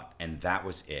crock pot, and that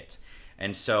was it.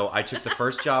 And so I took the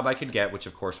first job I could get, which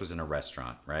of course was in a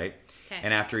restaurant, right? Okay.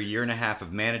 And after a year and a half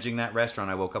of managing that restaurant,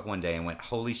 I woke up one day and went,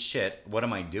 holy shit, what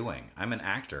am I doing? I'm an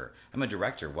actor. I'm a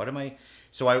director. What am I?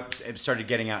 So I started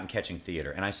getting out and catching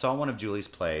theater. And I saw one of Julie's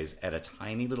plays at a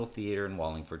tiny little theater in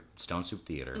Wallingford, Stone Soup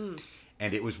Theater.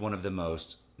 And it was one of the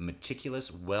most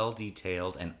meticulous,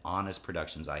 well-detailed, and honest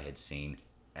productions I had seen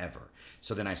ever.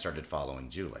 So then I started following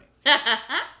Julie.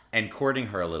 And courting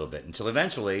her a little bit until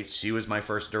eventually she was my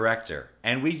first director,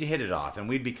 and we hit it off, and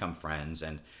we'd become friends.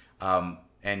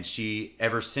 And she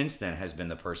ever since then has been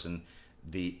the person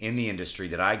in the industry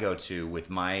that I go to with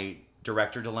my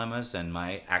director dilemmas and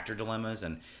my actor dilemmas,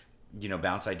 and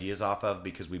bounce ideas off of,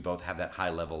 because we both have that high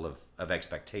level of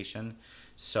expectation.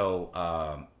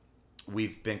 So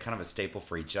we've been kind of a staple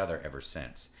for each other ever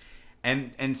since.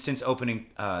 And since opening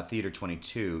Theater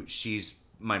 22, she's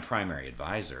my primary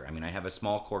advisor. I mean, I have a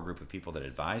small core group of people that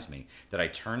advise me, that I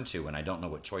turn to when I don't know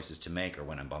what choices to make, or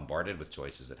when I'm bombarded with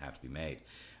choices that have to be made.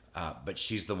 But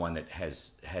she's the one that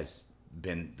has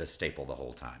been the staple the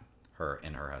whole time. Her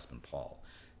and her husband Paul,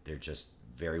 they're just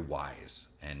very wise,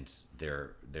 and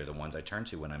they're the ones I turn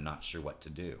to when I'm not sure what to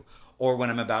do, or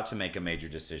when I'm about to make a major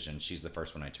decision. She's the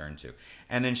first one I turn to.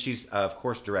 And then she's of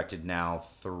course directed now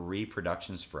 3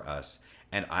 productions for us,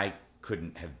 and I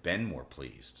couldn't have been more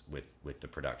pleased with the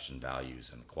production values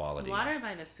and quality. Water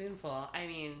by the Spoonful. I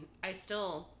mean, I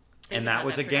still think and that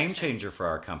was a game changer for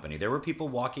our company. There were people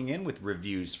walking in with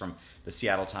reviews from the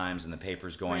Seattle Times and the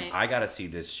papers going, right, I got to see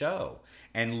this show,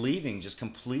 and leaving just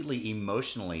completely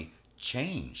emotionally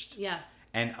changed. Yeah.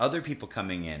 And other people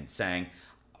coming in saying,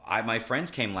 my friends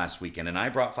came last weekend and I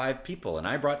brought 5 people and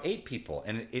I brought 8 people,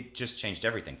 and it just changed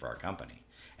everything for our company.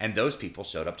 And those people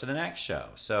showed up to the next show.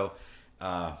 So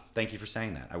thank you for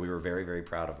saying that. We were very, very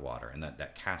proud of Water, and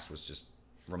that cast was just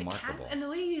remarkable. The cast, and the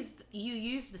way you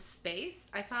used the space,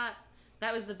 I thought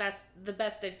that was the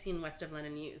best I've seen West of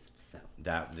Lennon used. So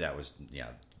that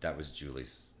was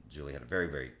Julie's. Julie had a very,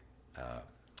 very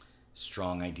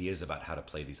strong ideas about how to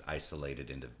play these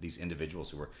these individuals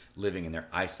who were living in their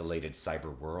isolated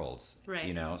cyber worlds.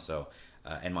 Right. So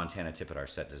and Montana Tippett, our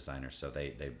set designer, so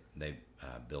they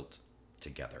built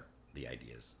together the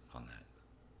ideas on that.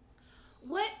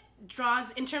 What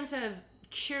draws, in terms of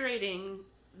curating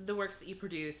the works that you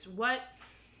produce, what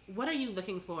are you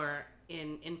looking for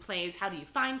in plays? How do you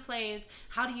find plays?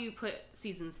 How do you put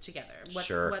seasons together?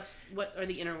 What are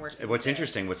the inner workings? What's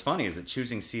interesting, what's funny is that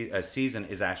choosing a season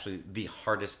is actually the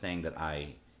hardest thing that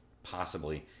I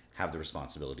possibly have the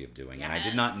responsibility of doing. Yes. And I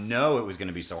did not know it was going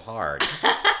to be so hard.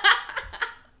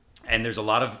 And there's a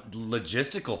lot of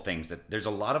logistical things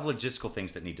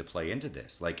that need to play into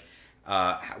this. Like,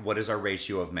 what is our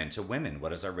ratio of men to women?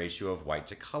 What is our ratio of white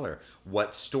to color?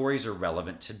 What stories are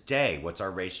relevant today? What's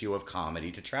our ratio of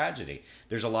comedy to tragedy?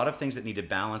 There's a lot of things that need to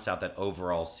balance out that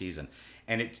overall season.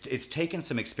 And it's taken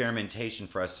some experimentation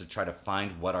for us to try to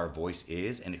find what our voice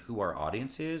is and who our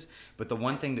audience is. But the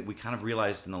one thing that we kind of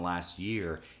realized in the last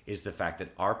year is the fact that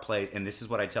our play, and this is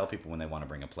what I tell people when they want to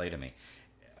bring a play to me,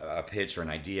 a pitch or an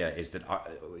idea, is that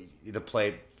the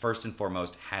play first and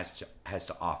foremost has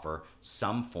to offer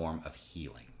some form of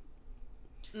healing.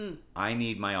 I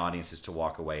need my audiences to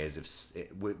walk away as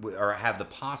if or have the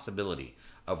possibility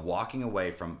of walking away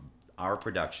from our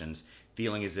productions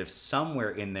feeling as if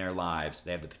somewhere in their lives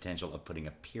they have the potential of putting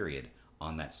a period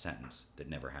on that sentence that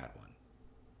never had one.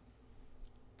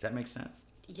 Does that make sense?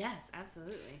 Yes,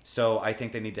 absolutely. So I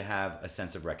think they need to have a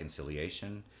sense of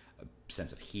reconciliation, a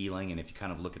sense of healing, and if you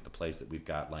kind of look at the plays that we've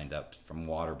got lined up from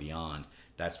Water Beyond,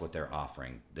 that's what they're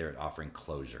offering. They're offering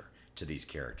closure to these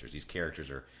characters. These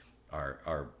characters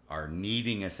are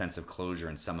needing a sense of closure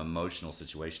in some emotional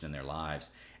situation in their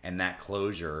lives, and that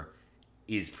closure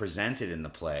is presented in the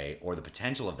play, or the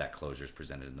potential of that closure is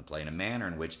presented in the play in a manner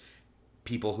in which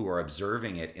people who are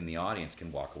observing it in the audience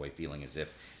can walk away feeling as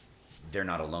if they're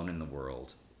not alone in the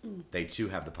world. They too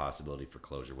have the possibility for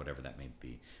closure, whatever that may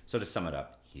be. So to sum it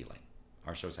up, healing.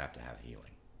 Our shows have to have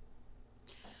healing.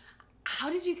 How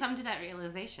did you come to that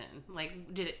realization?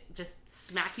 Like, did it just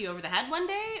smack you over the head one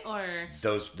day, or?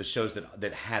 The shows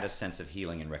that had a sense of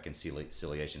healing and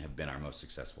reconciliation have been our most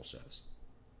successful shows.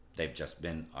 They've just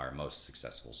been our most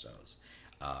successful shows.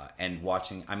 and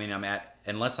watching. I mean,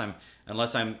 unless I'm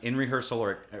in rehearsal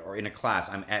or in a class,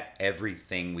 I'm at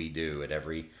everything we do, at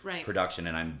every production,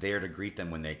 and I'm there to greet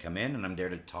them when they come in, and I'm there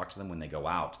to talk to them when they go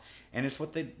out. And it's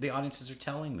what the audiences are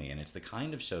telling me, and it's the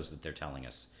kind of shows that they're telling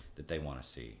us that they want to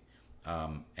see,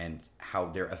 and how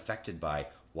they're affected by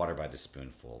Water by the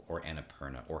Spoonful or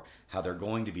Annapurna, or how they're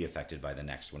going to be affected by the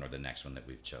next one or the next one that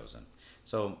we've chosen.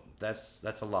 So that's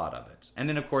a lot of it. And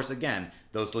then, of course, again,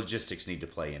 those logistics need to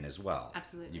play in as well.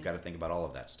 Absolutely. You've got to think about all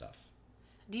of that stuff.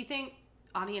 Do you think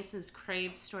audiences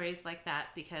crave stories like that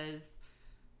because,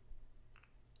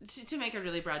 to make a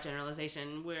really broad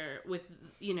generalization, where with,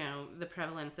 the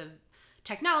prevalence of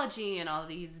technology and all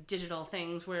these digital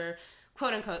things, we're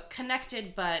quote unquote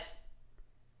connected, but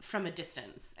from a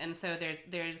distance, and so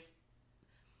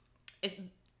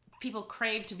people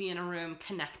crave to be in a room,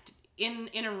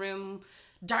 in a room,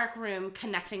 dark room,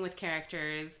 connecting with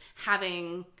characters,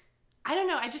 having, I don't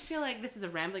know, I just feel like this is a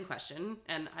rambling question,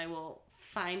 and I will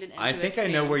find an end I think I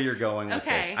know where you're going with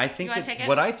this. I think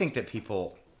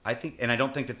and I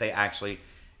don't think that they actually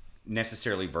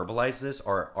necessarily verbalize this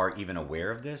or are even aware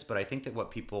of this, but I think that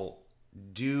what people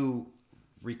do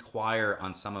require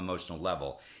on some emotional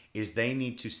level is they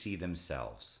need to see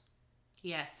themselves.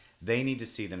 Yes. They need to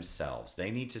see themselves. They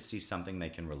need to see something they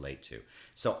can relate to.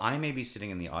 So I may be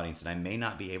sitting in the audience and I may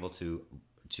not be able to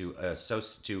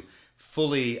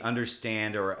fully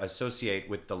understand or associate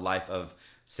with the life of,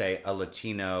 say, a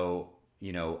Latino,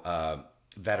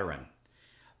 veteran,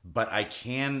 but I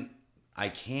can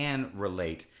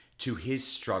relate to his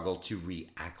struggle to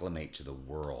reacclimate to the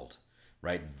world.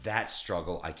 Right, that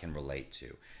struggle I can relate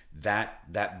to.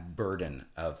 That burden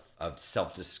of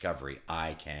self-discovery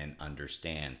I can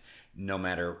understand. No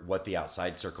matter what the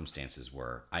outside circumstances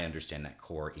were, I understand that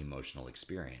core emotional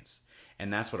experience.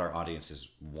 And that's what our audiences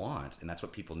want, and that's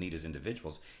what people need as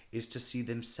individuals, is to see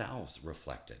themselves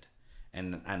reflected.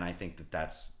 And I think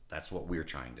that's what we're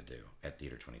trying to do at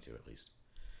Theater 22, at least.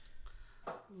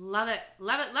 Love it,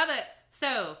 love it, love it.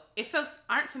 So, if folks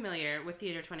aren't familiar with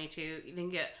Theater 22, you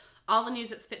can get all the news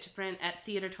that's fit to print at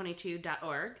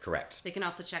theater22.org. Correct. They can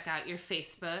also check out your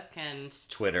Facebook and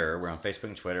Twitter. We're on Facebook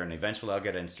and Twitter, and eventually I'll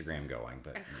get Instagram going,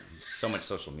 but so much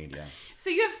social media. So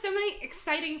you have so many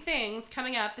exciting things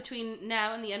coming up between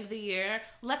now and the end of the year.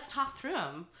 Let's talk through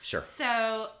them. Sure.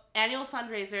 So, annual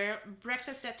fundraiser,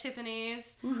 Breakfast at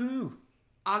Tiffany's. Woohoo.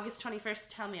 August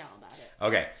 21st. Tell me all about it.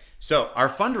 Okay. So our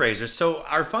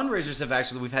fundraisers have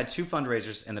actually, we've had 2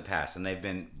 fundraisers in the past, and they've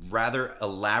been rather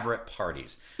elaborate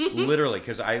parties. Literally,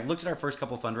 because I looked at our first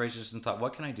couple fundraisers and thought,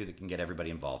 what can I do that can get everybody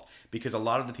involved? Because a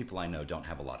lot of the people I know don't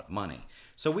have a lot of money.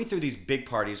 So we threw these big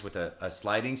parties with a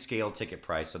sliding scale ticket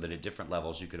price so that at different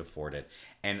levels you could afford it.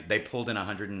 And they pulled in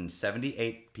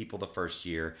 178 people the first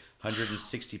year,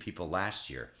 160 people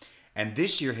last year. And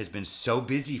this year has been so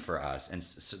busy for us, and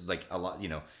so, like a lot,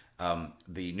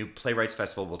 the new Playwrights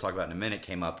Festival we'll talk about in a minute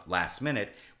came up last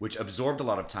minute, which absorbed a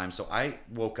lot of time. So I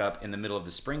woke up in the middle of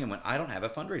the spring and went, I don't have a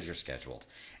fundraiser scheduled.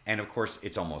 And of course,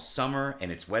 it's almost summer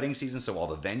and it's wedding season, so all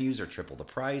the venues are triple the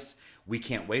price. We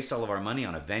can't waste all of our money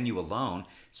on a venue alone.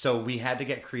 So we had to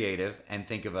get creative and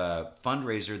think of a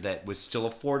fundraiser that was still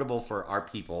affordable for our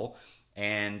people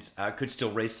and could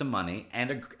still raise some money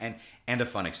and a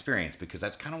fun experience, because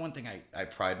that's kind of one thing I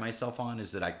pride myself on,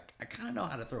 is that I kind of know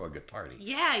how to throw a good party.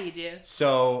 Yeah, you do.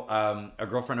 So a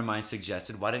girlfriend of mine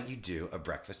suggested, why don't you do a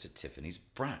Breakfast at Tiffany's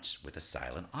brunch with a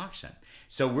silent auction?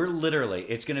 So we're literally,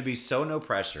 it's going to be so no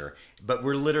pressure, but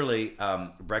we're literally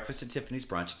Breakfast at Tiffany's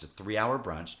brunch. It's a 3-hour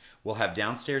brunch. We'll have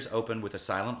downstairs open with a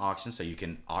silent auction, so you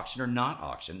can auction or not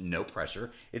auction. No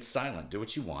pressure. It's silent. Do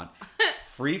what you want.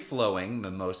 Free-flowing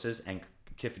mimosas and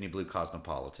Tiffany Blue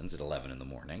Cosmopolitans at 11 in the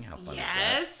morning. How fun is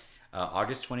that?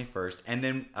 August 21st. And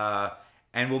then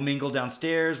and we'll mingle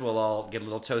downstairs. We'll all get a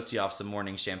little toasty off some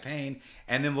morning champagne.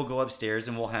 And then we'll go upstairs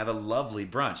and we'll have a lovely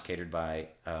brunch catered by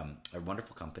a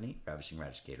wonderful company, Ravishing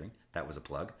Radish Catering. That was a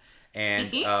plug.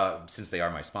 And since they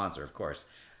are my sponsor, of course.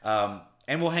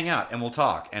 And we'll hang out and we'll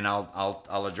talk. And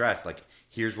I'll address, like,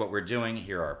 here's what we're doing.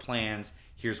 Here are our plans.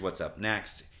 Here's what's up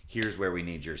next. Here's where we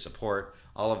need your support.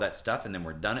 All of that stuff, and then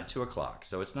we're done at 2:00.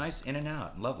 So it's nice, in and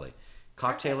out, and lovely.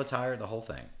 Cocktail attire, the whole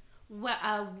thing.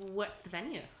 What's the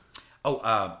venue?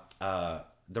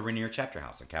 The Rainier Chapter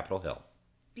House at Capitol Hill.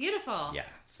 Beautiful. Yeah,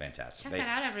 it's fantastic. Check that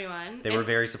out, everyone. They were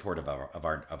very supportive of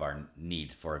our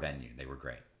need for a venue. They were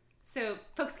great. So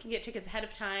folks can get tickets ahead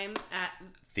of time at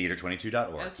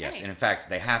Theater22.org, Okay. yes. And in fact,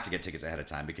 they have to get tickets ahead of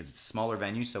time because it's a smaller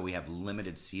venue, so we have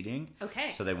limited seating.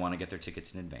 Okay. So they want to get their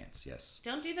tickets in advance, yes.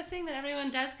 Don't do the thing that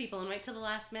everyone does, people, and wait till the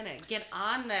last minute. Get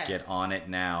on this. Get on it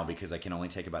now because I can only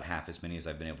take about half as many as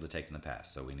I've been able to take in the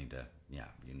past. So we need to,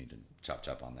 you need to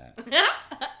chop on that.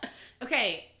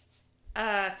 Okay.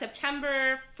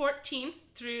 September 14th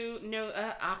through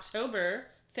October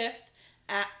 5th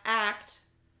at ACT,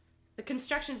 the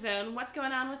Construction Zone. What's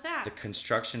going on with that? The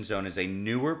Construction Zone is a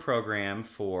newer program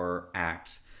for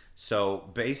ACT. So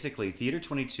basically, Theater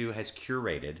 22 has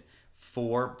curated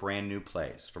 4 brand new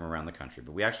plays from around the country,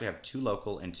 but we actually have 2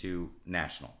 local and 2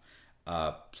 national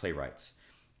playwrights.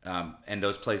 And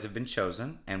those plays have been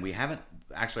chosen, and we haven't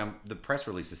actually. The press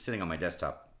release is sitting on my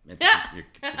desktop. Your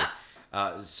computer.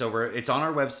 So it's on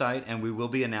our website, and we will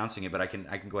be announcing it. But I can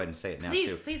go ahead and say it now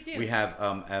too. Please do. We have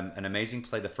an amazing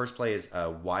play. The first play is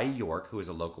Y. York, who is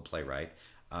a local playwright.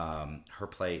 Her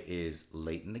play is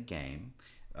Late in the Game,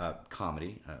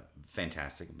 comedy,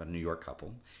 fantastic, about a New York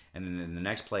couple. And then the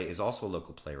next play is also a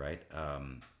local playwright,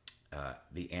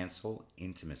 The Ansel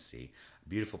Intimacy,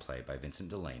 beautiful play by Vincent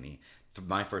Delaney.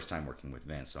 My first time working with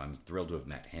Vince, so I'm thrilled to have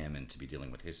met him and to be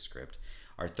dealing with his script.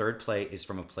 Our third play is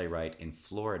from a playwright in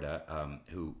Florida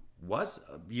who was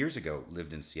years ago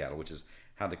lived in Seattle, which is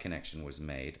how the connection was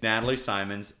made. Natalie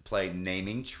Simon's play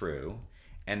Naming True.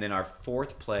 And then our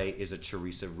fourth play is a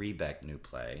Teresa Rebeck new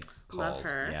play called, love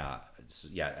her.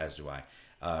 Yeah, as do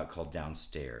I. Called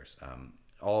Downstairs.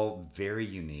 All very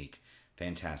unique,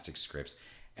 fantastic scripts.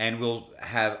 And we'll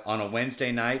have on a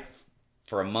Wednesday night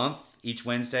for a month, each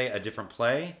Wednesday, a different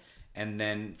play. And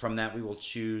then from that, we will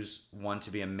choose one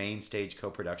to be a main stage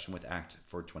co-production with ACT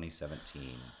for 2017,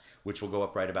 which will go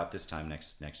up right about this time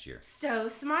next year. So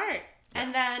smart. Yeah.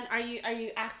 And then are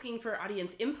you asking for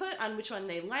audience input on which one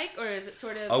they like, or is it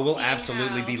sort of? Oh, we'll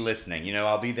absolutely be listening.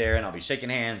 I'll be there and I'll be shaking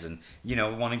hands and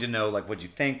wanting to know like what'd you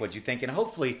think, and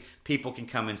hopefully people can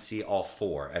come and see all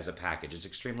 4 as a package. It's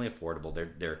extremely affordable.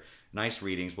 They're nice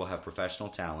readings. We'll have professional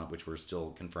talent, which we're still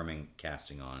confirming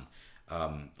casting on.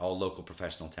 All local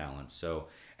professional talent. So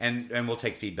and we'll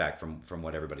take feedback from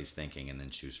what everybody's thinking and then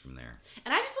choose from there.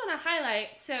 And I just want to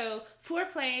highlight 4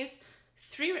 plays,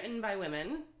 3 written by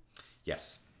women.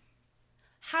 Yes.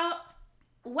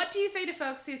 What do you say to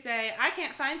folks who say, I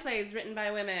can't find plays written by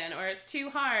women, or it's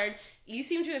too hard? You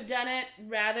seem to have done it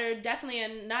rather definitely,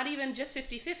 and not even just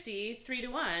 50-50,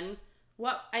 3-1.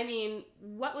 What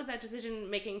was that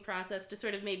decision-making process to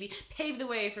sort of maybe pave the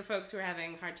way for folks who are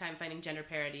having a hard time finding gender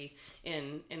parity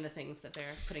in the things that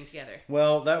they're putting together?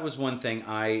 Well, that was one thing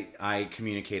I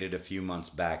communicated a few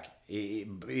months back,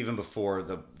 even before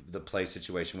the play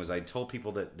situation, was I told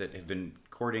people that have been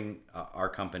courting our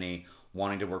company,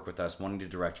 wanting to work with us, wanting to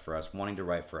direct for us, wanting to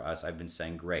write for us. I've been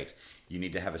saying, great, you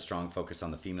need to have a strong focus on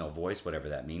the female voice, whatever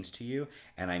that means to you,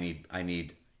 and I need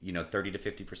 30 to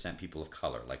 50% people of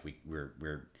color. Like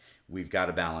we've got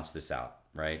to balance this out,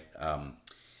 right?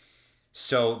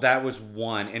 So that was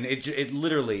one, and it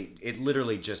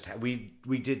literally just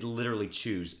we did literally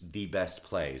choose the best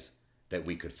plays that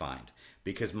we could find,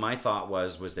 because my thought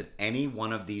was that any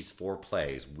one of these 4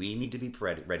 plays we need to be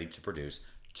ready to produce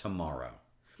tomorrow,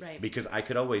 right? Because I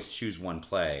could always choose one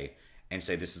play and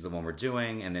say this is the one we're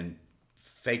doing, and then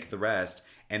fake the rest,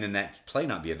 and then that play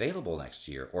not be available next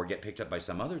year or get picked up by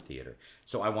some other theater.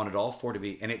 So I wanted all 4 to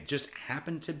be, and it just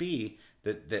happened to be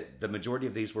that the majority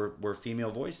of these were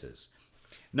female voices.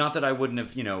 Not that I wouldn't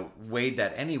have, weighed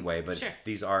that anyway, but sure.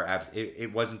 These are,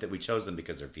 it wasn't that we chose them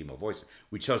because they're female voices.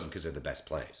 We chose them because they're the best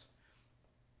plays.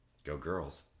 Go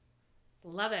girls.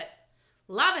 Love it.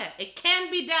 Love it. It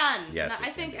can be done. Yes, I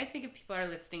think if people are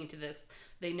listening to this,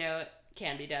 they know it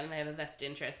can be done and they have a vested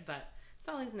interest, but it's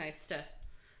always nice to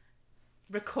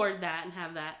record that and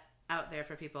have that out there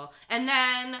for people. And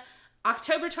then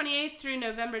October 28th through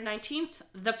November 19th,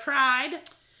 The Pride.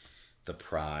 The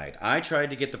Pride. I tried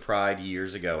to get The Pride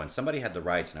years ago, and somebody had the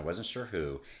rights, and I wasn't sure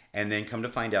who. And then come to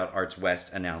find out, Arts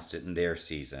West announced it in their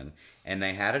season. And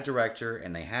they had a director,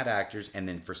 and they had actors, and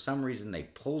then for some reason they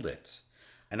pulled it.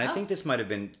 And I think this might have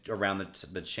been around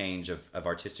the change of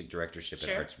artistic directorship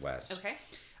sure. at Arts West. Okay.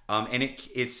 And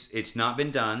it's not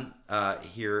been done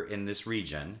here in this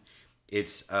region.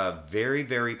 It's a very,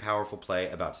 very powerful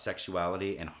play about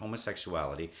sexuality and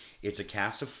homosexuality. It's a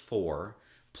cast of 4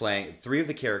 playing. 3 of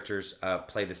the characters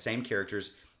play the same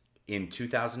characters in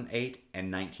 2008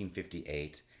 and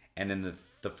 1958, and then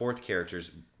the 4th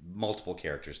characters, multiple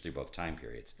characters through both time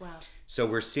periods. Wow! So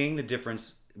we're seeing the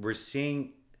difference. We're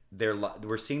seeing the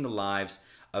lives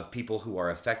of people who are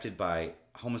affected by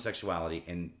homosexuality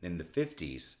in the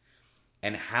 50s,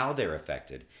 and how they're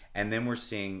affected, and then we're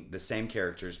seeing the same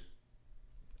characters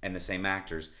and the same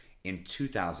actors in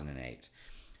 2008.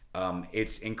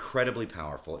 It's incredibly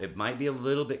powerful. It might be a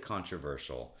little bit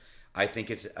controversial. I think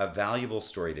it's a valuable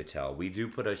story to tell. We do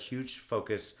put a huge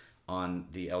focus on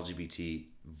the LGBT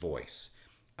voice.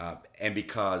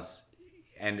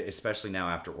 And especially now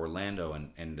after Orlando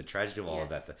and the tragedy of all of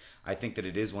that, I think that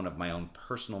it is one of my own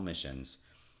personal missions,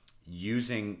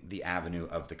 using the avenue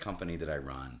of the company that I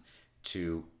run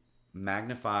to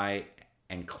magnify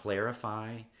and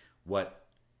clarify what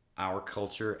our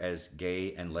culture as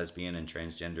gay and lesbian and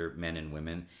transgender men and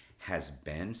women has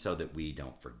been, so that we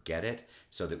don't forget it,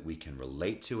 so that we can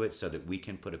relate to it, so that we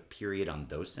can put a period on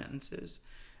those sentences.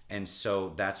 And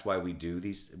so that's why we do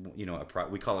these,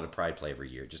 we call it a Pride Play every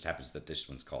year. It just happens that this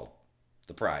one's called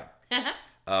The Pride.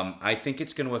 I think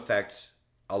it's going to affect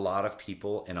a lot of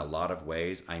people in a lot of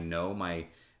ways. I know my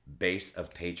base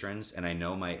of patrons, and I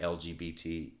know my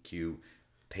LGBTQ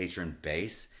patron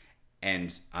base,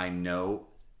 and I know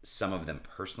some of them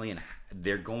personally, and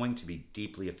they're going to be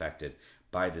deeply affected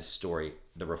by this story,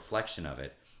 the reflection of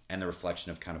it, and the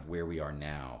reflection of kind of where we are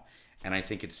now. And I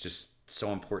think it's just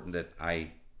so important that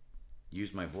I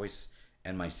use my voice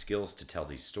and my skills to tell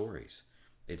these stories.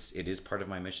 It is part of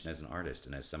my mission as an artist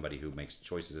and as somebody who makes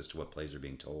choices as to what plays are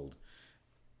being told,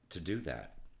 to do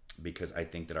that, because I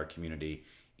think that our community,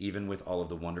 even with all of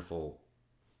the wonderful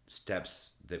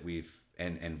steps that we've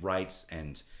and rights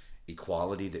and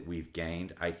equality that we've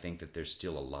gained, I think that there's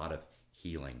still a lot of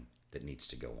healing that needs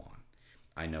to go on.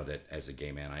 I know that as a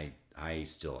gay man, I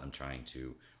still am trying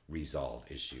to resolve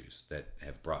issues that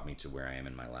have brought me to where I am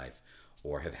in my life,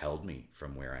 or have held me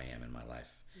from where I am in my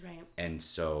life. Right. And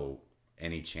so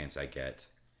any chance I get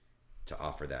to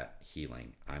offer that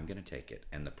healing, I'm going to take it.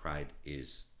 And the Pride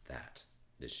is that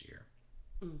this year.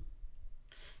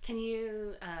 Can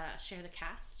you share the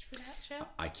cast for that show?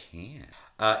 I can.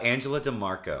 Angela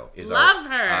DeMarco is Love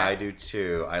her. I do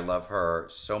too. I love her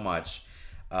so much.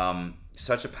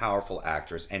 Such a powerful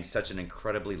actress and such an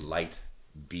incredibly light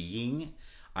being.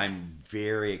 I'm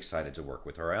very excited to work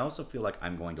with her. I also feel like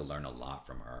I'm going to learn a lot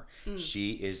from her.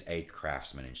 She is a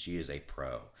craftsman and she is a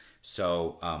pro.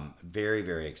 So very,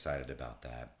 very excited about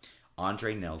that.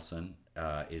 Andre Nelson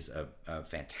is a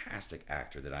fantastic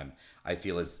actor that I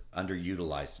feel is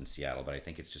underutilized in Seattle, but I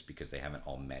think it's just because they haven't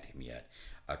all met him yet.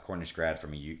 A Cornish grad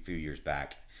from a few years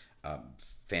back,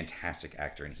 fantastic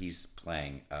actor, and he's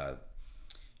playing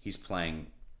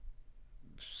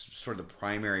sort of the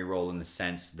primary role in the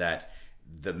sense that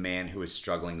the man who is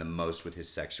struggling the most with his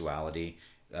sexuality.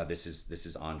 This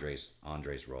is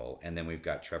Andre's role, and then we've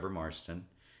got Trevor Marston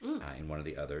in one of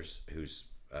the others, who's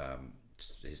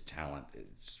his talent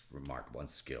is remarkable and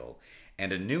skill,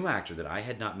 and a new actor that I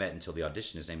had not met until the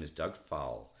audition. His name is Doug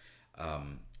Fall,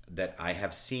 that I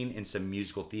have seen in some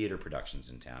musical theater productions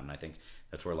in town, and I think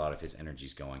that's where a lot of his energy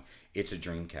is going. It's a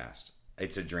dream cast.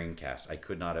 I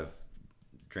could not have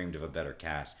dreamed of a better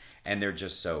cast, and they're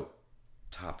just so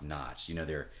top notch.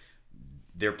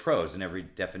 They're pros in every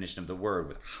definition of the word,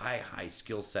 with high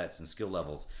skill sets and skill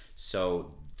levels.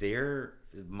 So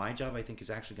my job, I think, is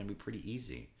actually going to be pretty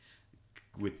easy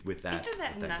with that. Isn't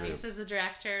that nice group. As a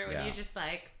director, when you just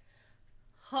like,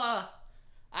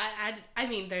 I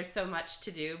mean, there's so much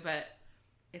to do, but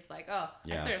it's like, I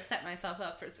sort of set myself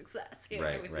up for success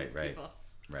here with these people.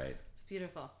 Right. It's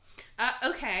beautiful.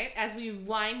 Okay, as we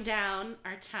wind down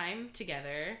our time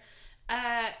together,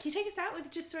 can you take us out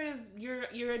with just sort of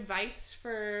your advice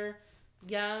for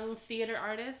young theater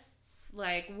artists?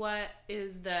 Like, what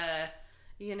is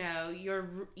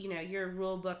your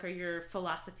rule book or your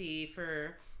philosophy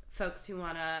for folks who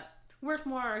want to work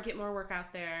more or get more work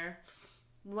out there?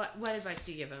 What advice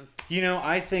do you give them?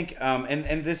 I think,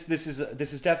 and this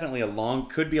is definitely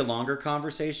could be a longer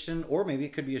conversation, or maybe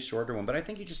it could be a shorter one. But I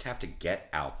think you just have to get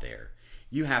out there.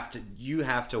 You have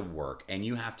to work, and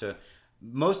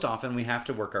most often we have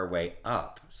to work our way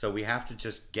up. So we have to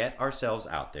just get ourselves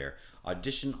out there,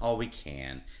 audition all we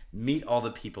can, meet all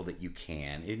the people that you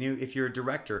can. If you're a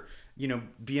director,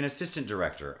 be an assistant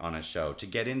director on a show to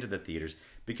get into the theaters,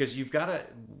 because you've got to,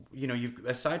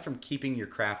 aside from keeping your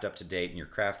craft up to date and your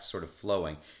craft sort of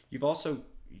flowing, you've also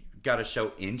got to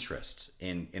show interest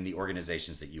in the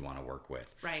organizations that you want to work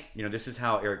with. Right. This is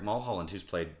how Eric Mulholland, who's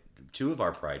played 2 of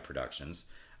our Pride productions,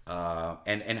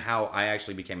 and how I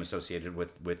actually became associated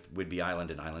with Whidbey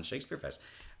Island and Island Shakespeare Fest,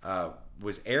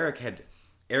 was Eric's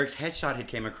headshot had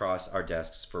came across our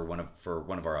desks for one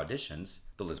of our auditions,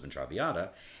 the Lisbon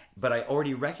Traviata, but I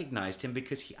already recognized him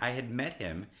because I had met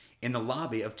him in the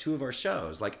lobby of 2 of our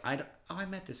shows. Like, I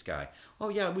met this guy. Oh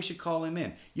yeah, we should call him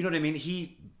in. You know what I mean?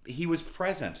 He was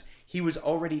present. He was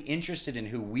already interested in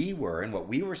who we were and what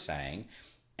we were saying.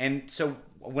 And so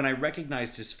when I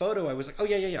recognized his photo, I was like, oh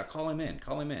yeah, call him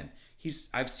in.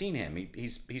 I've seen him.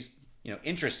 He's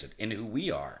interested in who we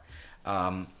are.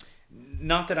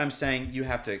 Not that I'm saying you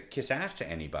have to kiss ass to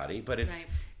anybody, but it's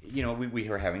we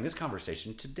were having this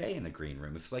conversation today in the green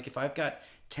room. It's like if I've got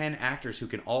 10 actors who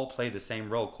can all play the same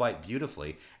role quite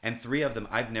beautifully, and 3 of them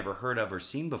I've never heard of or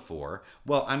seen before,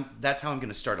 well, that's how I'm going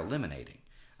to start eliminating.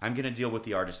 I'm going to deal with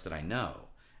the artists that I know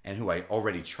and who I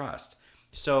already trust.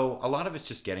 So a lot of it's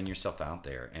just getting yourself out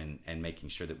there and making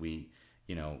sure that we,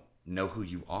 know who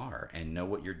you are and know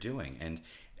what you're doing.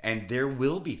 And there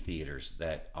will be theaters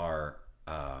that are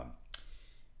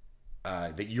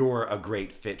that you're a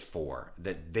great fit for,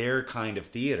 that their kind of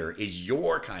theater is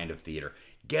your kind of theater.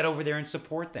 Get over there and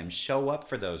support them. Show up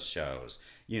for those shows.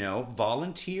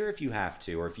 Volunteer if you have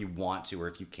to, or if you want to, or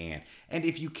if you can. And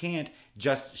if you can't,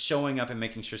 just showing up and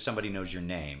making sure somebody knows your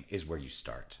name is where you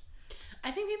start. I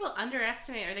think people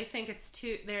underestimate, or they think they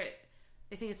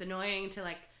think it's annoying to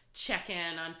like check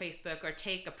in on Facebook or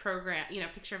take a program,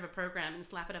 picture of a program and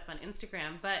slap it up on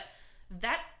Instagram. But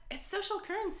it's social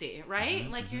currency, right?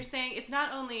 Mm-hmm, like you're saying, it's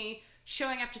not only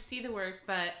showing up to see the work,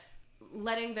 but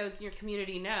letting those in your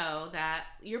community know that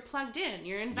you're plugged in,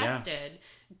 you're invested.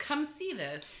 Yeah. Come see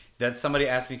this. That somebody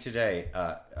asked me today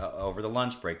over the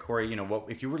lunch break, Corey, what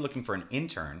if you were looking for an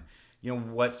intern,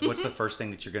 what's the first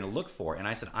thing that you're going to look for? And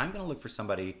I said, I'm going to look for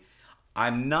somebody.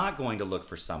 I'm not going to look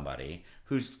for somebody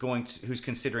who's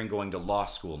considering going to law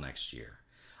school next year.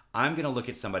 I'm going to look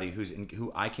at somebody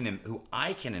who I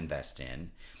can invest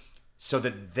in, so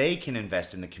that they can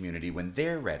invest in the community when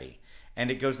they're ready. And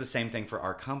it goes the same thing for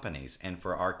our companies and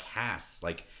for our casts.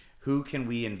 Like, who can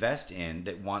we invest in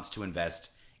that wants to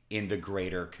invest in the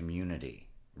greater community,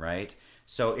 right?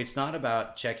 So it's not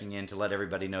about checking in to let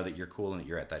everybody know that you're cool and that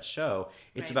you're at that show.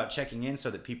 It's about checking in so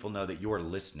that people know that you're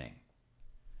listening.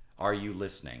 Are you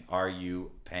listening? Are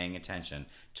you paying attention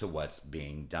to what's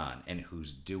being done and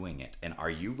who's doing it? And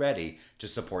are you ready to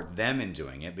support them in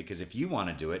doing it? Because if you want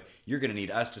to do it, you're going to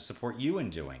need us to support you in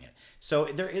doing it. So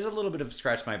there is a little bit of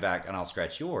scratch my back and I'll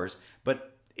scratch yours,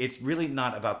 but it's really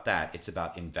not about that. It's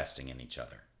about investing in each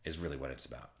other is really what it's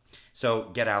about.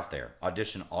 So get out there,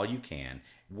 audition all you can,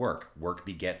 work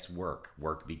begets work,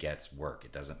 work begets work.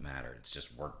 It doesn't matter. It's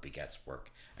just work begets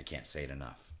work. I can't say it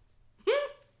enough.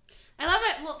 I love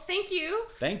it. Well, thank you.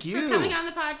 Thank you for coming on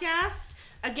the podcast.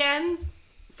 Again,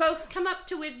 folks, come up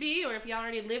to Whitby, or if you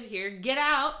already live here, get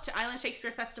out to Island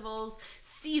Shakespeare Festival's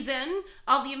season.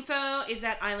 All the info is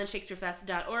at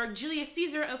islandshakespearefest.org. Julius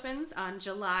Caesar opens on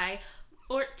July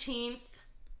 14th.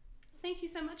 Thank you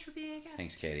so much for being a guest.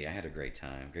 Thanks, Katie. I had a great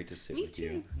time. Great to sit Me with too.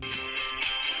 you.